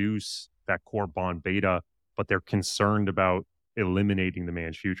reintroduce that core bond beta, but they're concerned about eliminating the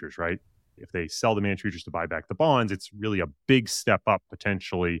managed futures, right? If they sell the managed futures to buy back the bonds, it's really a big step up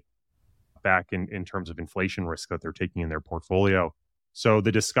potentially back in terms of inflation risk that they're taking in their portfolio. So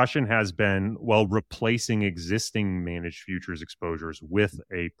the discussion has been, well, replacing existing managed futures exposures with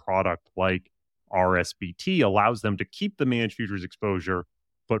a product like RSBT allows them to keep the managed futures exposure,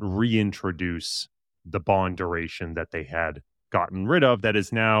 but reintroduce the bond duration that they had gotten rid of that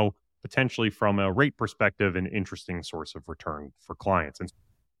is now potentially, from a rate perspective, an interesting source of return for clients. And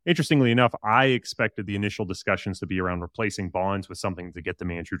interestingly enough, I expected the initial discussions to be around replacing bonds with something to get the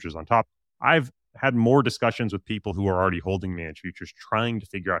managed futures on top. I've had more discussions with people who are already holding managed futures, trying to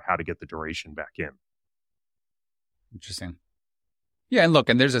figure out how to get the duration back in. Interesting. Yeah, and look,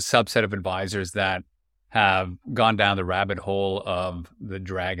 and there's a subset of advisors that have gone down the rabbit hole of the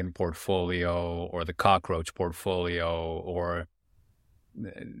dragon portfolio or the cockroach portfolio or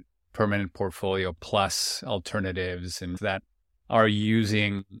permanent portfolio plus alternatives, and that are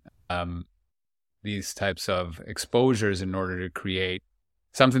using these types of exposures in order to create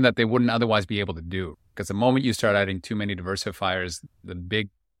something that they wouldn't otherwise be able to do. Because the moment you start adding too many diversifiers, the big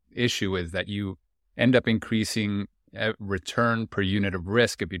issue is that you end up increasing return per unit of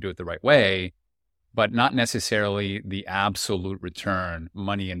risk if you do it the right way, but not necessarily the absolute return,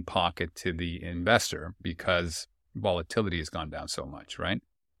 money in pocket to the investor, because volatility has gone down so much, right?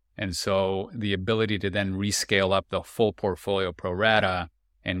 And so the ability to then rescale up the full portfolio pro rata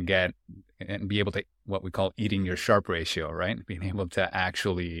and be able to, what we call eating your Sharpe ratio, right? Being able to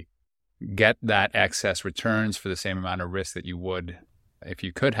actually get that excess returns for the same amount of risk that you would if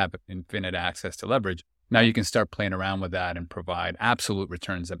you could have infinite access to leverage. Now you can start playing around with that and provide absolute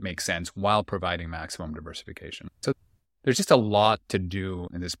returns that make sense while providing maximum diversification. So there's just a lot to do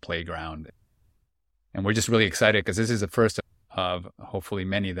in this playground. And we're just really excited because this is the first of hopefully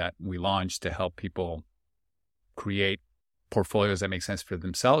many that we launched to help people create portfolios that make sense for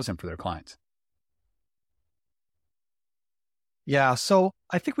themselves and for their clients. Yeah. So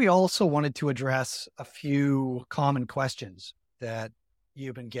I think we also wanted to address a few common questions that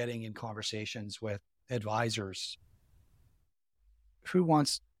you've been getting in conversations with advisors.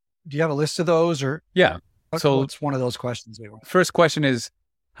 Do you have a list of those, or? Yeah. So what's one of those questions we want? First question is,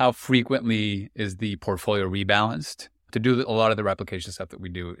 how frequently is the portfolio rebalanced? To do a lot of the replication stuff that we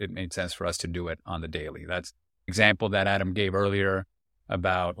do, it made sense for us to do it on the daily. That's example that Adam gave earlier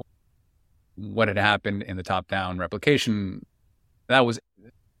about what had happened in the top-down replication. That was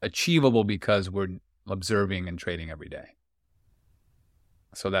achievable because we're observing and trading every day.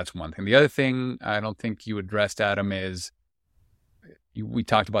 So that's one thing. The other thing I don't think you addressed, Adam, is we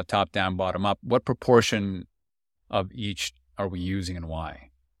talked about top-down, bottom-up. What proportion of each are we using and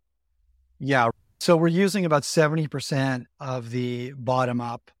why? Yeah. So we're using about 70% of the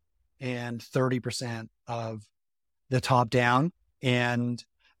bottom-up and 30% of the top-down. And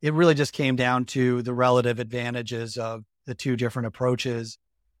it really just came down to the relative advantages of the two different approaches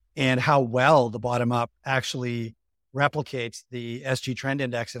and how well the bottom-up actually replicates the SG Trend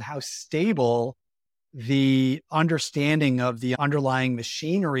Index and how stable the understanding of the underlying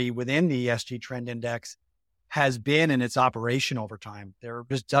machinery within the SG Trend Index has been in its operation over time. There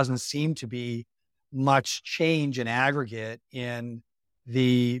just doesn't seem to be much change in aggregate in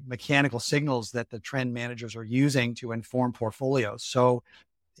the mechanical signals that the trend managers are using to inform portfolios. So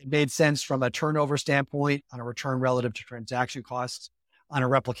it made sense from a turnover standpoint, on a return relative to transaction costs, on a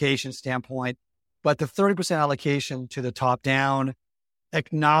replication standpoint. But the 30% allocation to the top down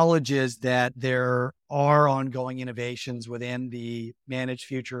acknowledges that there are ongoing innovations within the managed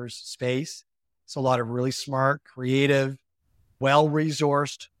futures space. It's a lot of really smart, creative,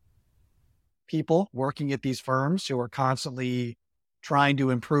 well-resourced people working at these firms who are constantly trying to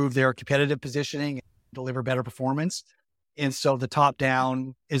improve their competitive positioning and deliver better performance. And so the top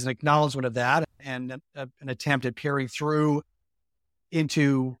down is an acknowledgement of that and an attempt at peering through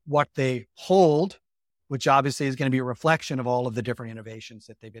into what they hold, which obviously is going to be a reflection of all of the different innovations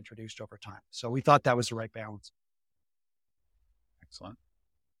that they've introduced over time. So we thought that was the right balance. Excellent.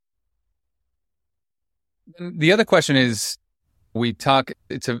 The other question is,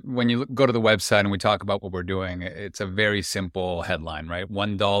 when you go to the website and we talk about what we're doing, it's a very simple headline, right?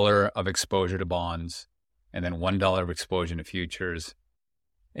 $1 of exposure to bonds and then $1 of exposure to futures.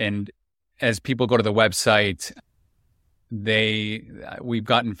 And as people go to the website, we've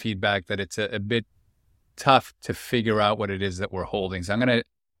gotten feedback that it's a bit tough to figure out what it is that we're holding. So I'm going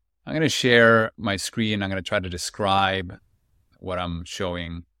to share my screen. I'm going to try to describe what I'm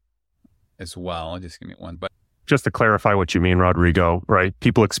showing as well. Just give me one. But just to clarify what you mean, Rodrigo, right?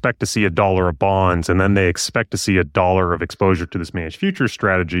 People expect to see $1 of bonds, and then they expect to see $1 of exposure to this managed futures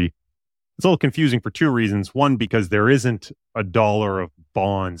strategy. It's a little confusing for two reasons. One, because there isn't $1 of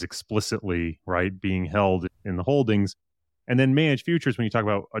bonds explicitly, right, being held in the holdings. And then managed futures, when you talk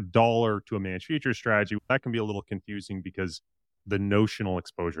about $1 to a managed futures strategy, that can be a little confusing because the notional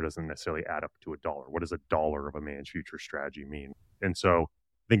exposure doesn't necessarily add up to $1. What does $1 of a managed futures strategy mean? And so I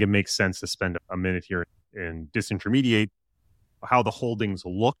think it makes sense to spend a minute here and disintermediate how the holdings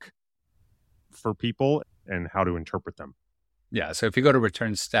look for people and how to interpret them. Yeah. So if you go to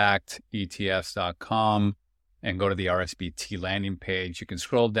returnstackedetfs.com and go to the RSBT landing page, you can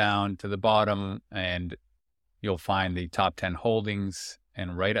scroll down to the bottom and you'll find the top 10 holdings.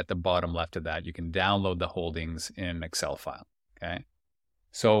 And right at the bottom left of that, you can download the holdings in an Excel file. Okay.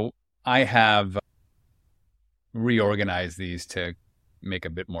 So I have reorganized these to make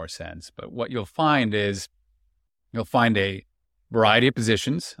a bit more sense. But what you'll find is you'll find a variety of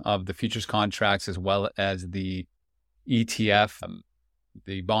positions of the futures contracts as well as the ETF,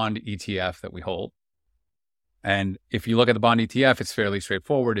 the bond ETF that we hold. And if you look at the bond ETF, it's fairly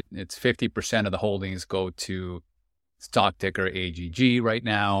straightforward. It's 50% of the holdings go to stock ticker AGG right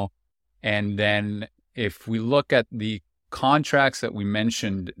now. And then if we look at the contracts that we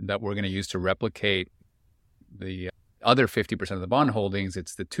mentioned that we're going to use to replicate the other 50% of the bond holdings,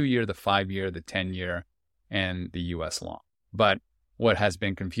 it's the 2-year, the 5-year, the 10-year, and the US long. But what has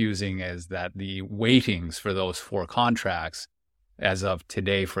been confusing is that the weightings for those 4 contracts, as of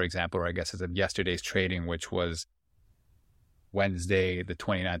today, for example, or I guess as of yesterday's trading, which was Wednesday, the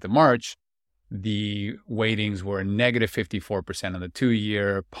 29th of March, the weightings were negative 54% on the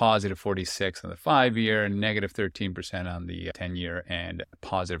 2-year, positive 46% on the 5-year, negative 13% on the 10-year, and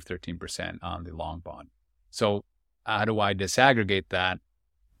positive 13% on the long bond. So how do I disaggregate that?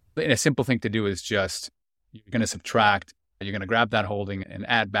 And a simple thing to do is just, you're going to subtract, you're going to grab that holding and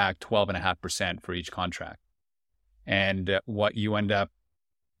add back 12.5% for each contract. And what you end up,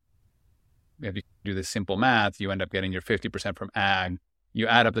 if you do the simple math, you end up getting your 50% from ag. You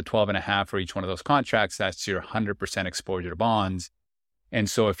add up the 12.5 for each one of those contracts, that's your 100% exposure to bonds. And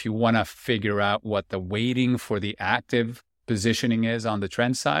so if you want to figure out what the weighting for the active positioning is on the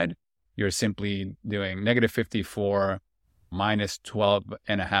trend side, you're simply doing negative 54 minus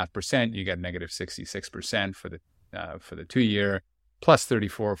 12.5%. You get negative 66% for the 2-year, plus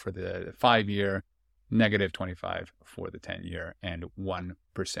 34 for the 5-year, negative 25 for the 10-year, and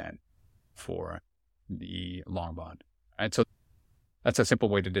 1% for the long bond. All right, so that's a simple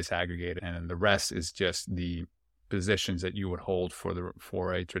way to disaggregate it, and the rest is just the positions that you would hold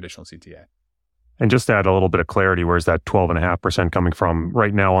for a traditional CTA. And just to add a little bit of clarity, where's that 12.5% coming from?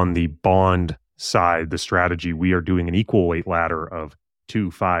 Right now on the bond side, the strategy, we are doing an equal weight ladder of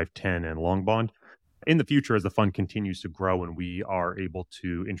 2, 5, 10, and long bond. In the future, as the fund continues to grow and we are able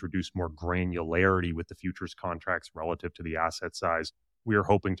to introduce more granularity with the futures contracts relative to the asset size, we are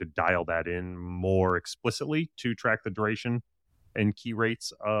hoping to dial that in more explicitly to track the duration and key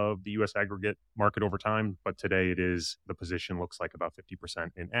rates of the U.S. aggregate market over time. But today the position looks like about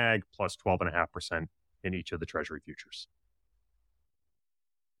 50% in ag plus 12.5% in each of the treasury futures.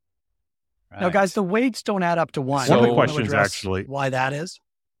 Right. Now, guys, the weights don't add up to 1. One of the questions actually. Why that is?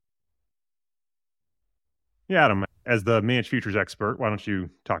 Yeah, Adam, as the managed futures expert, why don't you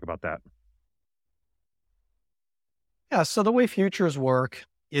talk about that? Yeah, so the way futures work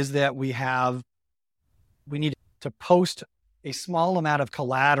is that we need to post a small amount of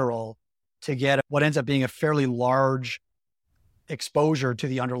collateral to get what ends up being a fairly large exposure to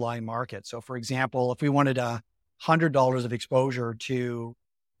the underlying market. So for example, if we wanted $100 of exposure to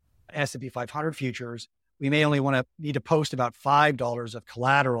S&P 500 futures, we may only need to post about $5 of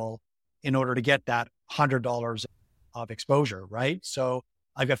collateral in order to get that $100 of exposure, right? So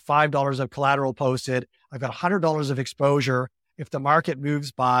I've got $5 of collateral posted. I've got $100 of exposure. If the market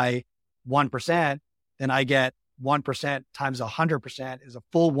moves by 1%, then I get 1% times 100% is a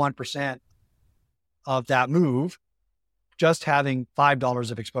full 1% of that move, just having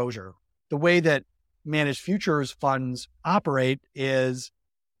 $5 of exposure. The way that managed futures funds operate is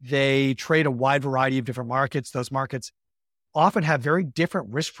they trade a wide variety of different markets. Those markets often have very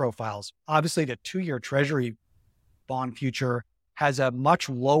different risk profiles. Obviously, the 2-year treasury bond future has a much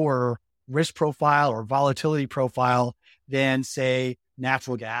lower risk profile or volatility profile than, say,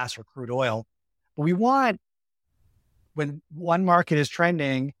 natural gas or crude oil. But when one market is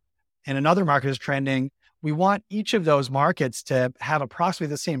trending and another market is trending, we want each of those markets to have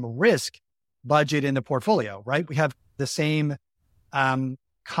approximately the same risk budget in the portfolio, right? We have the same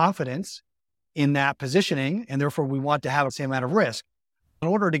confidence in that positioning, and therefore we want to have the same amount of risk. In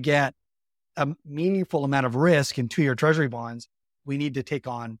order to get a meaningful amount of risk in 2-year treasury bonds, we need to take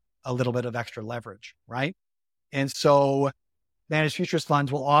on a little bit of extra leverage, right? And so managed futures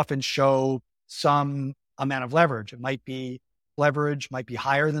funds will often show some amount of leverage. It might be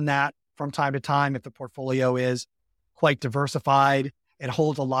higher than that from time to time if the portfolio is quite diversified. It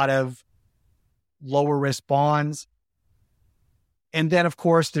holds a lot of lower risk bonds. And then, of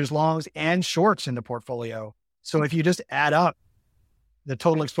course, there's longs and shorts in the portfolio. So if you just add up the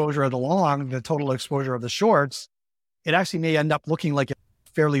total exposure of the long, the total exposure of the shorts, it actually may end up looking like a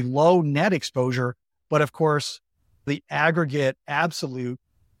fairly low net exposure. But of course, the aggregate absolute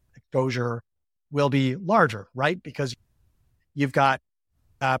exposure will be larger, right? Because you've got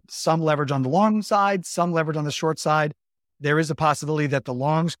some leverage on the long side, some leverage on the short side. There is a possibility that the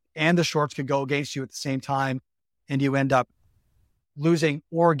longs and the shorts could go against you at the same time, and you end up losing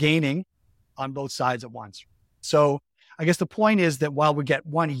or gaining on both sides at once. So I guess the point is that while we get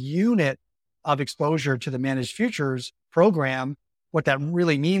 1 unit of exposure to the managed futures program, what that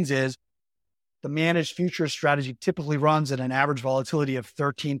really means is the managed futures strategy typically runs at an average volatility of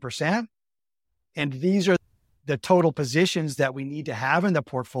 13%. And these are the total positions that we need to have in the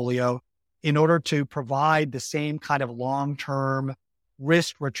portfolio in order to provide the same kind of long-term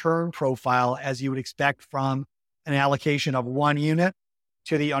risk return profile as you would expect from an allocation of one unit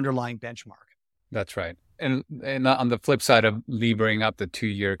to the underlying benchmark. That's right. And on the flip side of levering up the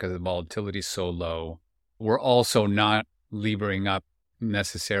 2-year because the volatility is so low, we're also not levering up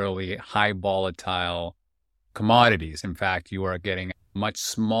necessarily high volatile commodities. In fact, you are getting much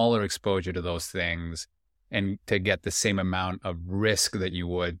smaller exposure to those things and to get the same amount of risk that you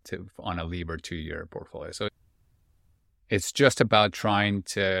would on a lever 2-year portfolio. So it's just about trying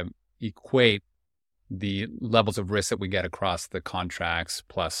to equate the levels of risk that we get across the contracts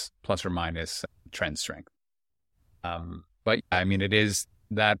plus or minus trend strength. But I mean, it is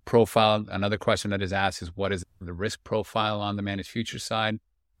that profile. Another question that is asked is what is the risk profile on the managed futures side?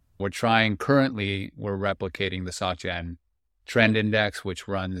 We're replicating the SocGen trend index, which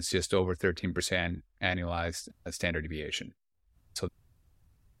runs just over 13% annualized standard deviation. So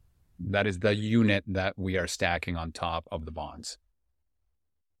that is the unit that we are stacking on top of the bonds.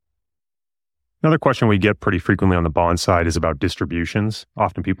 Another question we get pretty frequently on the bond side is about distributions.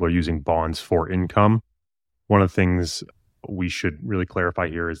 Often people are using bonds for income. One of the things we should really clarify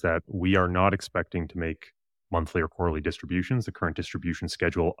here is that we are not expecting to make monthly or quarterly distributions. The current distribution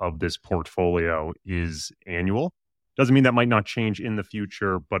schedule of this portfolio is annual. Doesn't mean that might not change in the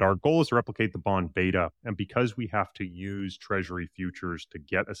future, but our goal is to replicate the bond beta. And because we have to use Treasury futures to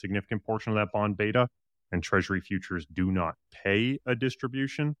get a significant portion of that bond beta, and Treasury futures do not pay a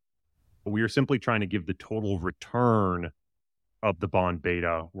distribution, we are simply trying to give the total return of the bond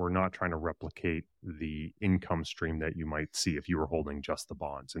beta. We're not trying to replicate the income stream that you might see if you were holding just the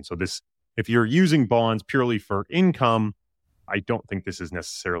bonds. And so if you're using bonds purely for income, I don't think this is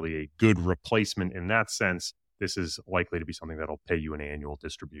necessarily a good replacement in that sense. This is likely to be something that'll pay you an annual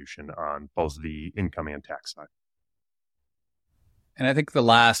distribution on both the income and tax side. And I think the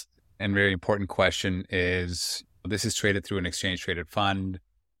last and very important question is, this is traded through an exchange traded fund.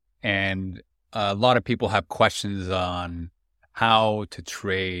 And a lot of people have questions on how to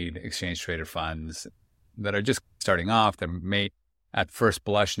trade exchange traded funds that are just starting off, that may at first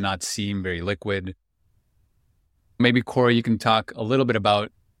blush not seem very liquid. Maybe Corey, you can talk a little bit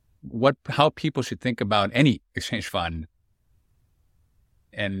about how people should think about any exchange fund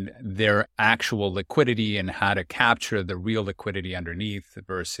and their actual liquidity and how to capture the real liquidity underneath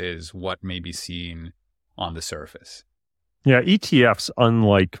versus what may be seen on the surface. Yeah, ETFs,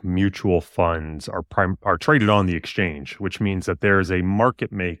 unlike mutual funds, are traded on the exchange, which means that there is a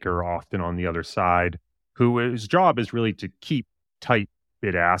market maker often on the other side whose job is really to keep tight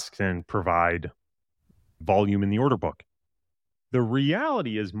bid asks and provide volume in the order book. The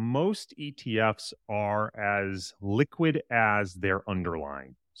reality is most ETFs are as liquid as their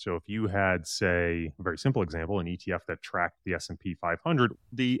underlying. So if you had, say, a very simple example, an ETF that tracked the S&P 500,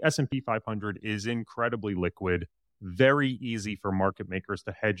 the S&P 500 is incredibly liquid, very easy for market makers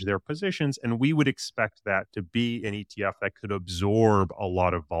to hedge their positions, and we would expect that to be an ETF that could absorb a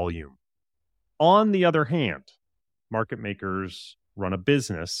lot of volume. On the other hand, market makers run a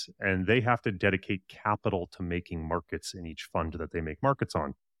business and they have to dedicate capital to making markets in each fund that they make markets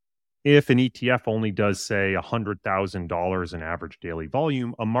on. If an ETF only does, say, $100,000 in average daily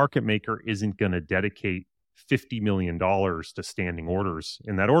volume, a market maker isn't going to dedicate $50 million to standing orders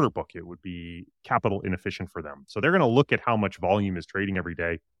in that order book. It would be capital inefficient for them. So they're going to look at how much volume is trading every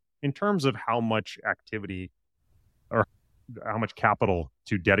day in terms of how much activity or how much capital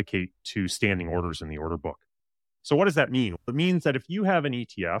to dedicate to standing orders in the order book. So what does that mean? It means that if you have an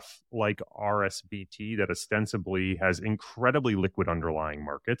ETF like RSBT that ostensibly has incredibly liquid underlying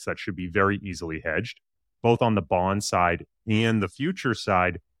markets that should be very easily hedged, both on the bond side and the future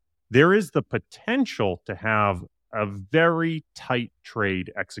side, there is the potential to have a very tight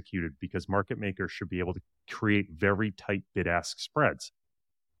trade executed because market makers should be able to create very tight bid-ask spreads.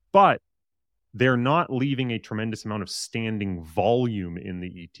 But they're not leaving a tremendous amount of standing volume in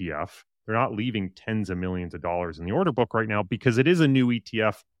the ETF. They're not leaving tens of millions of dollars in the order book right now because it is a new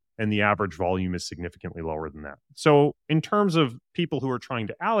ETF and the average volume is significantly lower than that. So in terms of people who are trying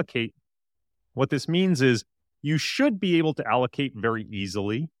to allocate, what this means is you should be able to allocate very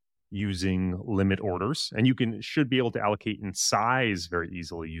easily using limit orders, and should be able to allocate in size very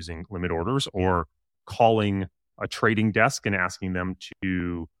easily using limit orders or calling a trading desk and asking them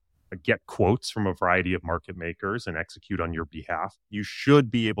to get quotes from a variety of market makers and execute on your behalf. You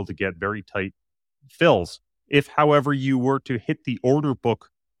should be able to get very tight fills. If, however, you were to hit the order book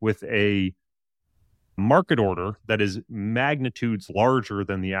with a market order that is magnitudes larger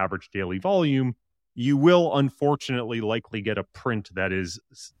than the average daily volume, you will unfortunately likely get a print that is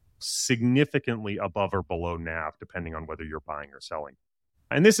significantly above or below NAV, depending on whether you're buying or selling.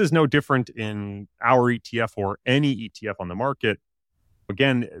 And this is no different in our ETF or any ETF on the market.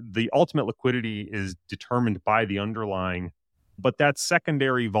 Again, the ultimate liquidity is determined by the underlying, but that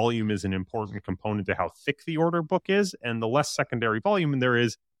secondary volume is an important component to how thick the order book is. And the less secondary volume there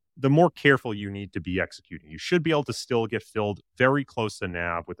is, the more careful you need to be executing. You should be able to still get filled very close to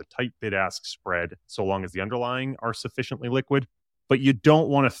NAV with a tight bid-ask spread, so long as the underlying are sufficiently liquid. But you don't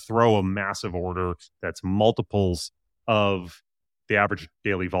want to throw a massive order that's multiples of the average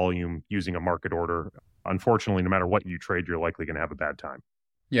daily volume using a market order. Unfortunately, no matter what you trade, you're likely going to have a bad time.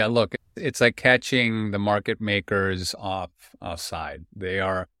 Yeah, look, it's like catching the market makers offside.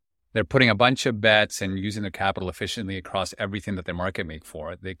 They're putting a bunch of bets and using their capital efficiently across everything that they market make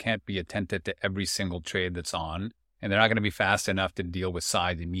for. They can't be attentive to every single trade that's on, and they're not going to be fast enough to deal with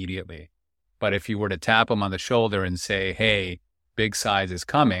size immediately. But if you were to tap them on the shoulder and say, hey, big size is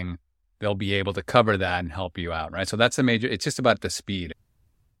coming, they'll be able to cover that and help you out, right? So that's it's just about the speed.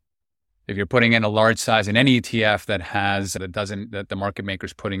 If you're putting in a large size in any ETF that the market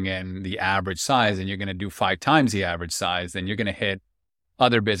maker's putting in the average size, and you're going to do 5 times the average size, then you're going to hit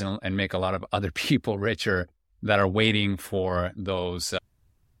other business and make a lot of other people richer that are waiting for those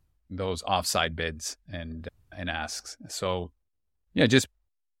offside bids and asks. So yeah, just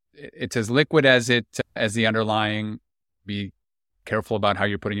it's as liquid as the underlying. Be careful about how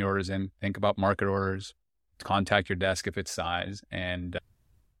you're putting your orders in. Think about market orders. Contact your desk if it's size, and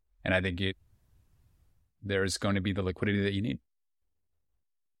I think there's going to be the liquidity that you need.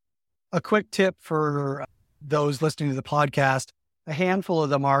 A quick tip for those listening to the podcast: a handful of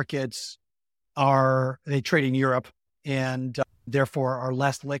the markets they trade in Europe and therefore are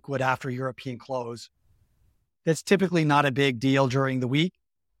less liquid after European close. That's typically not a big deal during the week,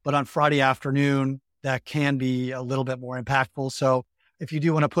 but on Friday afternoon, that can be a little bit more impactful. So if you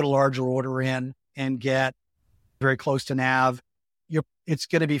do want to put a larger order in and get very close to NAV, it's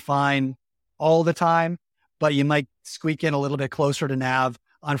going to be fine all the time, but you might squeak in a little bit closer to NAV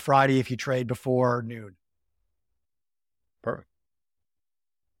on Friday if you trade before noon. Perfect.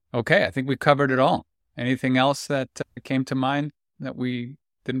 Okay, I think we covered it all. Anything else that came to mind that we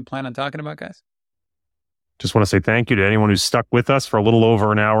didn't plan on talking about, guys? Just want to say thank you to anyone who's stuck with us for a little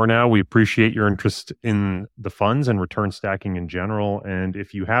over an hour now. We appreciate your interest in the funds and return stacking in general. And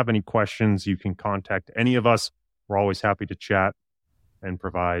if you have any questions, you can contact any of us. We're always happy to chat and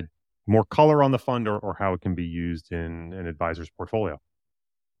provide more color on the fund or how it can be used in an advisor's portfolio.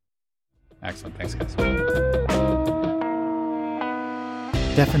 Excellent. Thanks, guys.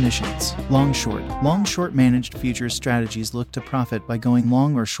 Definitions. Long short. Long short managed futures strategies look to profit by going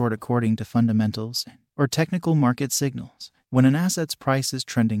long or short according to fundamentals or technical market signals. When an asset's price is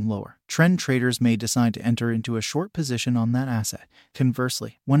trending lower, trend traders may decide to enter into a short position on that asset.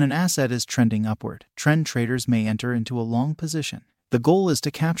 Conversely, when an asset is trending upward, trend traders may enter into a long position. The goal is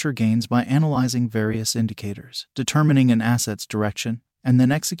to capture gains by analyzing various indicators, determining an asset's direction, and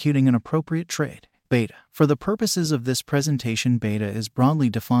then executing an appropriate trade. Beta. For the purposes of this presentation, beta is broadly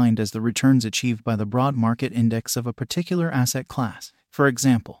defined as the returns achieved by the broad market index of a particular asset class. For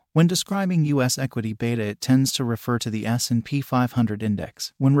example, when describing U.S. equity beta, it tends to refer to the S&P 500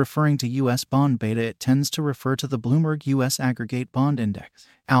 index. When referring to U.S. bond beta, it tends to refer to the Bloomberg U.S. Aggregate Bond Index.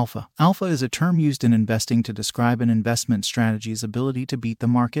 Alpha. Alpha is a term used in investing to describe an investment strategy's ability to beat the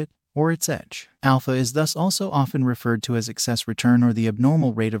market or its edge. Alpha is thus also often referred to as excess return or the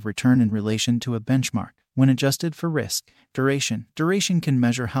abnormal rate of return in relation to a benchmark. When adjusted for risk. Duration. Duration can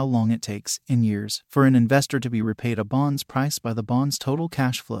measure how long it takes, in years, for an investor to be repaid a bond's price by the bond's total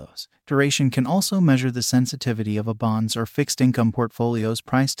cash flows. Duration can also measure the sensitivity of a bond's or fixed income portfolio's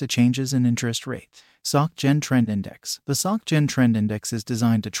price to changes in interest rates. Soc Gen Trend Index. The Soc Gen Trend Index is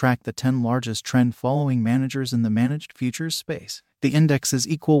designed to track the 10 largest trend-following managers in the managed futures space. The index is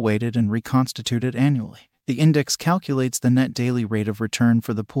equal-weighted and reconstituted annually. The index calculates the net daily rate of return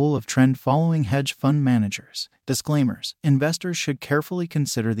for the pool of trend-following hedge fund managers. Disclaimers. Investors should carefully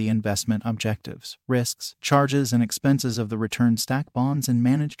consider the investment objectives, risks, charges, and expenses of the return stack bonds and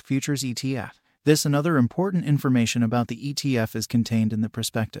managed futures ETF. This and other important information about the ETF is contained in the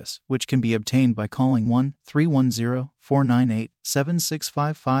prospectus, which can be obtained by calling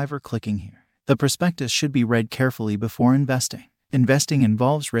 1-310-498-7655 or clicking here. The prospectus should be read carefully before investing. Investing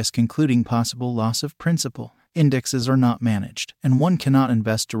involves risk, including possible loss of principal. Indexes are not managed, and one cannot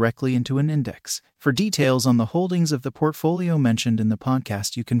invest directly into an index. For details on the holdings of the portfolio mentioned in the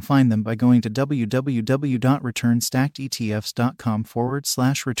podcast, you can find them by going to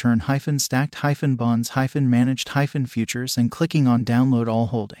www.returnstacked-etfs.com/return-stacked-bonds-managed-futures and clicking on Download All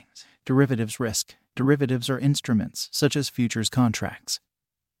Holdings. Derivatives risk. Derivatives are instruments, such as futures contracts,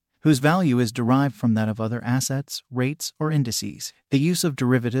 whose value is derived from that of other assets, rates, or indices. The use of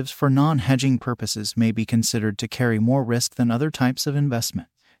derivatives for non-hedging purposes may be considered to carry more risk than other types of investment.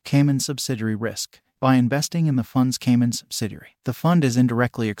 Cayman subsidiary risk. By investing in the fund's Cayman subsidiary, the fund is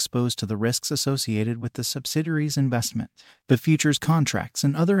indirectly exposed to the risks associated with the subsidiary's investment. The futures contracts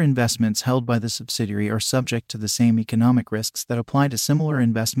and other investments held by the subsidiary are subject to the same economic risks that apply to similar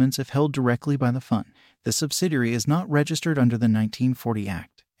investments if held directly by the fund. The subsidiary is not registered under the 1940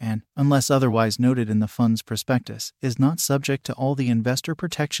 Act and, unless otherwise noted in the fund's prospectus, is not subject to all the investor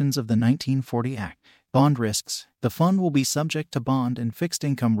protections of the 1940 Act. Bond risks. The fund will be subject to bond and fixed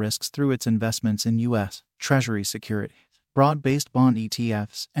income risks through its investments in U.S. Treasury securities, broad-based bond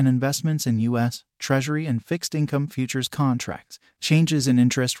ETFs, and investments in U.S. Treasury and fixed income futures contracts. Changes in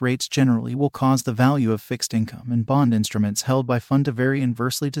interest rates generally will cause the value of fixed income and bond instruments held by fund to vary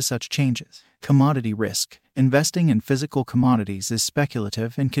inversely to such changes. Commodity risk. Investing in physical commodities is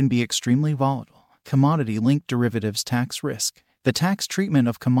speculative and can be extremely volatile. Commodity-linked derivatives tax risk. The tax treatment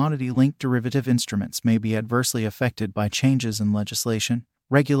of commodity-linked derivative instruments may be adversely affected by changes in legislation,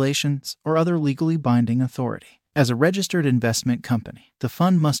 regulations, or other legally binding authority. As a registered investment company, the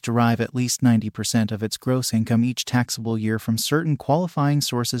fund must derive at least 90% of its gross income each taxable year from certain qualifying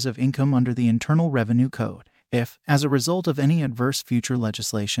sources of income under the Internal Revenue Code. If, as a result of any adverse future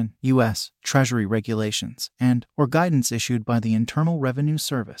legislation, U.S. Treasury regulations, and/or guidance issued by the Internal Revenue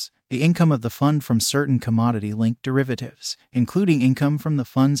Service, the income of the fund from certain commodity-linked derivatives, including income from the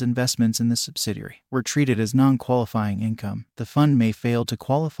fund's investments in the subsidiary, were treated as non-qualifying income, the fund may fail to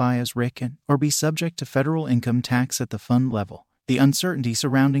qualify as RIC or be subject to federal income tax at the fund level. The uncertainty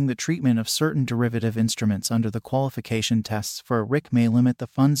surrounding the treatment of certain derivative instruments under the qualification tests for a RIC may limit the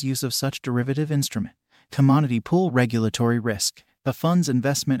fund's use of such derivative instrument. Commodity pool regulatory risk. The fund's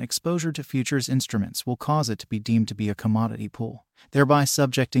investment exposure to futures instruments will cause it to be deemed to be a commodity pool, thereby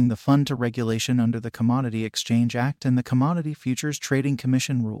subjecting the fund to regulation under the Commodity Exchange Act and the Commodity Futures Trading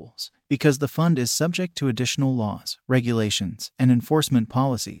Commission rules. Because the fund is subject to additional laws, regulations, and enforcement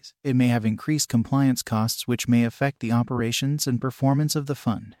policies, it may have increased compliance costs which may affect the operations and performance of the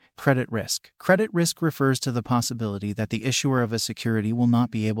fund. Credit risk. Credit risk refers to the possibility that the issuer of a security will not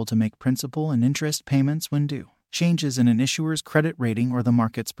be able to make principal and interest payments when due. Changes in an issuer's credit rating or the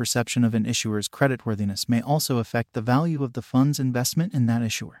market's perception of an issuer's creditworthiness may also affect the value of the fund's investment in that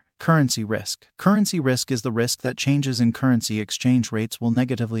issuer. Currency risk. Currency risk is the risk that changes in currency exchange rates will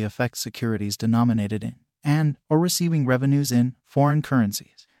negatively affect securities denominated in and/or receiving revenues in foreign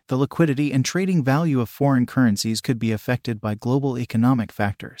currencies. The liquidity and trading value of foreign currencies could be affected by global economic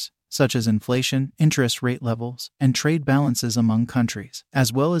factors, such as inflation, interest rate levels, and trade balances among countries,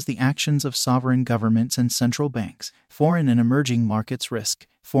 as well as the actions of sovereign governments and central banks. Foreign and emerging markets risk.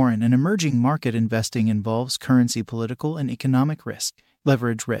 Foreign and emerging market investing involves currency political and economic risk.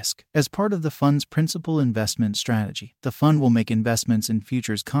 Leverage risk. As part of the fund's principal investment strategy, the fund will make investments in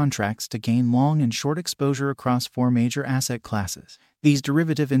futures contracts to gain long and short exposure across four major asset classes. These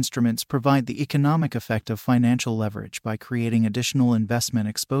derivative instruments provide the economic effect of financial leverage by creating additional investment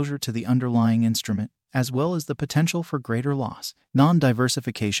exposure to the underlying instrument, as well as the potential for greater loss.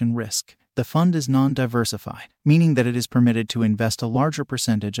 Non-diversification risk. The fund is non-diversified, meaning that it is permitted to invest a larger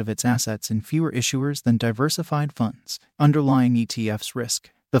percentage of its assets in fewer issuers than diversified funds. Underlying ETFs risk.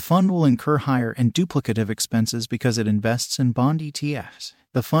 The fund will incur higher and duplicative expenses because it invests in bond ETFs.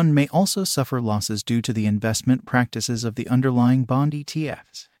 The fund may also suffer losses due to the investment practices of the underlying bond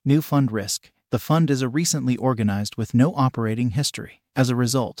ETFs. New fund risk. The fund is a recently organized with no operating history. As a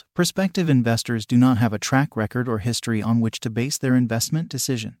result, prospective investors do not have a track record or history on which to base their investment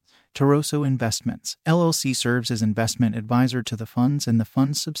decisions. Toroso Investments, LLC serves as investment advisor to the funds and the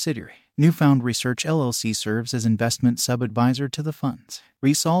fund's subsidiary. Newfound Research LLC serves as investment sub-advisor to the funds.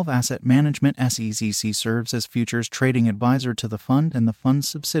 Resolve Asset Management SEZC serves as futures trading advisor to the fund and the fund's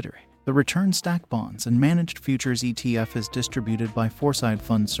subsidiary. The Return Stack Bonds and Managed Futures ETF is distributed by Foresight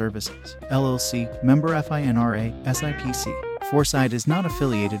Fund Services, LLC, member FINRA, SIPC. Foresight is not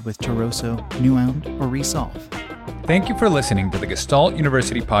affiliated with Toroso, Newfound, or Resolve. Thank you for listening to the Gestalt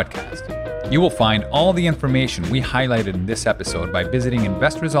University podcast. You will find all the information we highlighted in this episode by visiting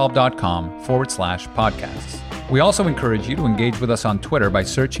investresolve.com/podcasts. We also encourage you to engage with us on Twitter by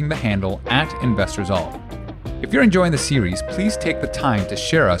searching the handle @InvestResolve. If you're enjoying the series, please take the time to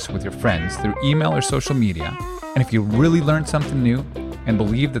share us with your friends through email or social media. And if you really learned something new and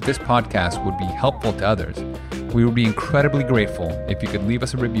believe that this podcast would be helpful to others, we would be incredibly grateful if you could leave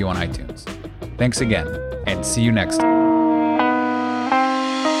us a review on iTunes. Thanks again, and see you next time.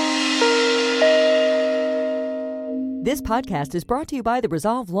 This podcast is brought to you by the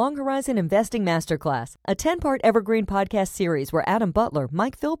Resolve Long Horizon Investing Masterclass, a 10-part evergreen podcast series where Adam Butler,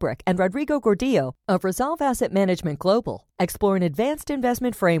 Mike Philbrick, and Rodrigo Gordillo of Resolve Asset Management Global explore an advanced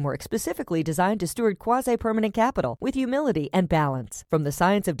investment framework specifically designed to steward quasi-permanent capital with humility and balance. From the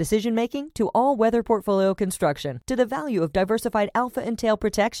science of decision-making to all-weather portfolio construction to the value of diversified alpha and tail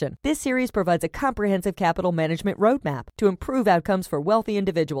protection, this series provides a comprehensive capital management roadmap to improve outcomes for wealthy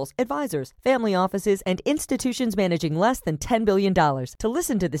individuals, advisors, family offices, and institutions managing less than $10 billion. To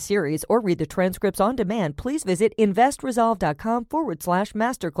listen to the series or read the transcripts on demand, please visit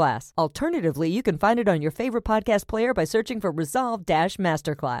investresolve.com/masterclass. Alternatively, you can find it on your favorite podcast player by searching for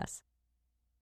Resolve-Masterclass.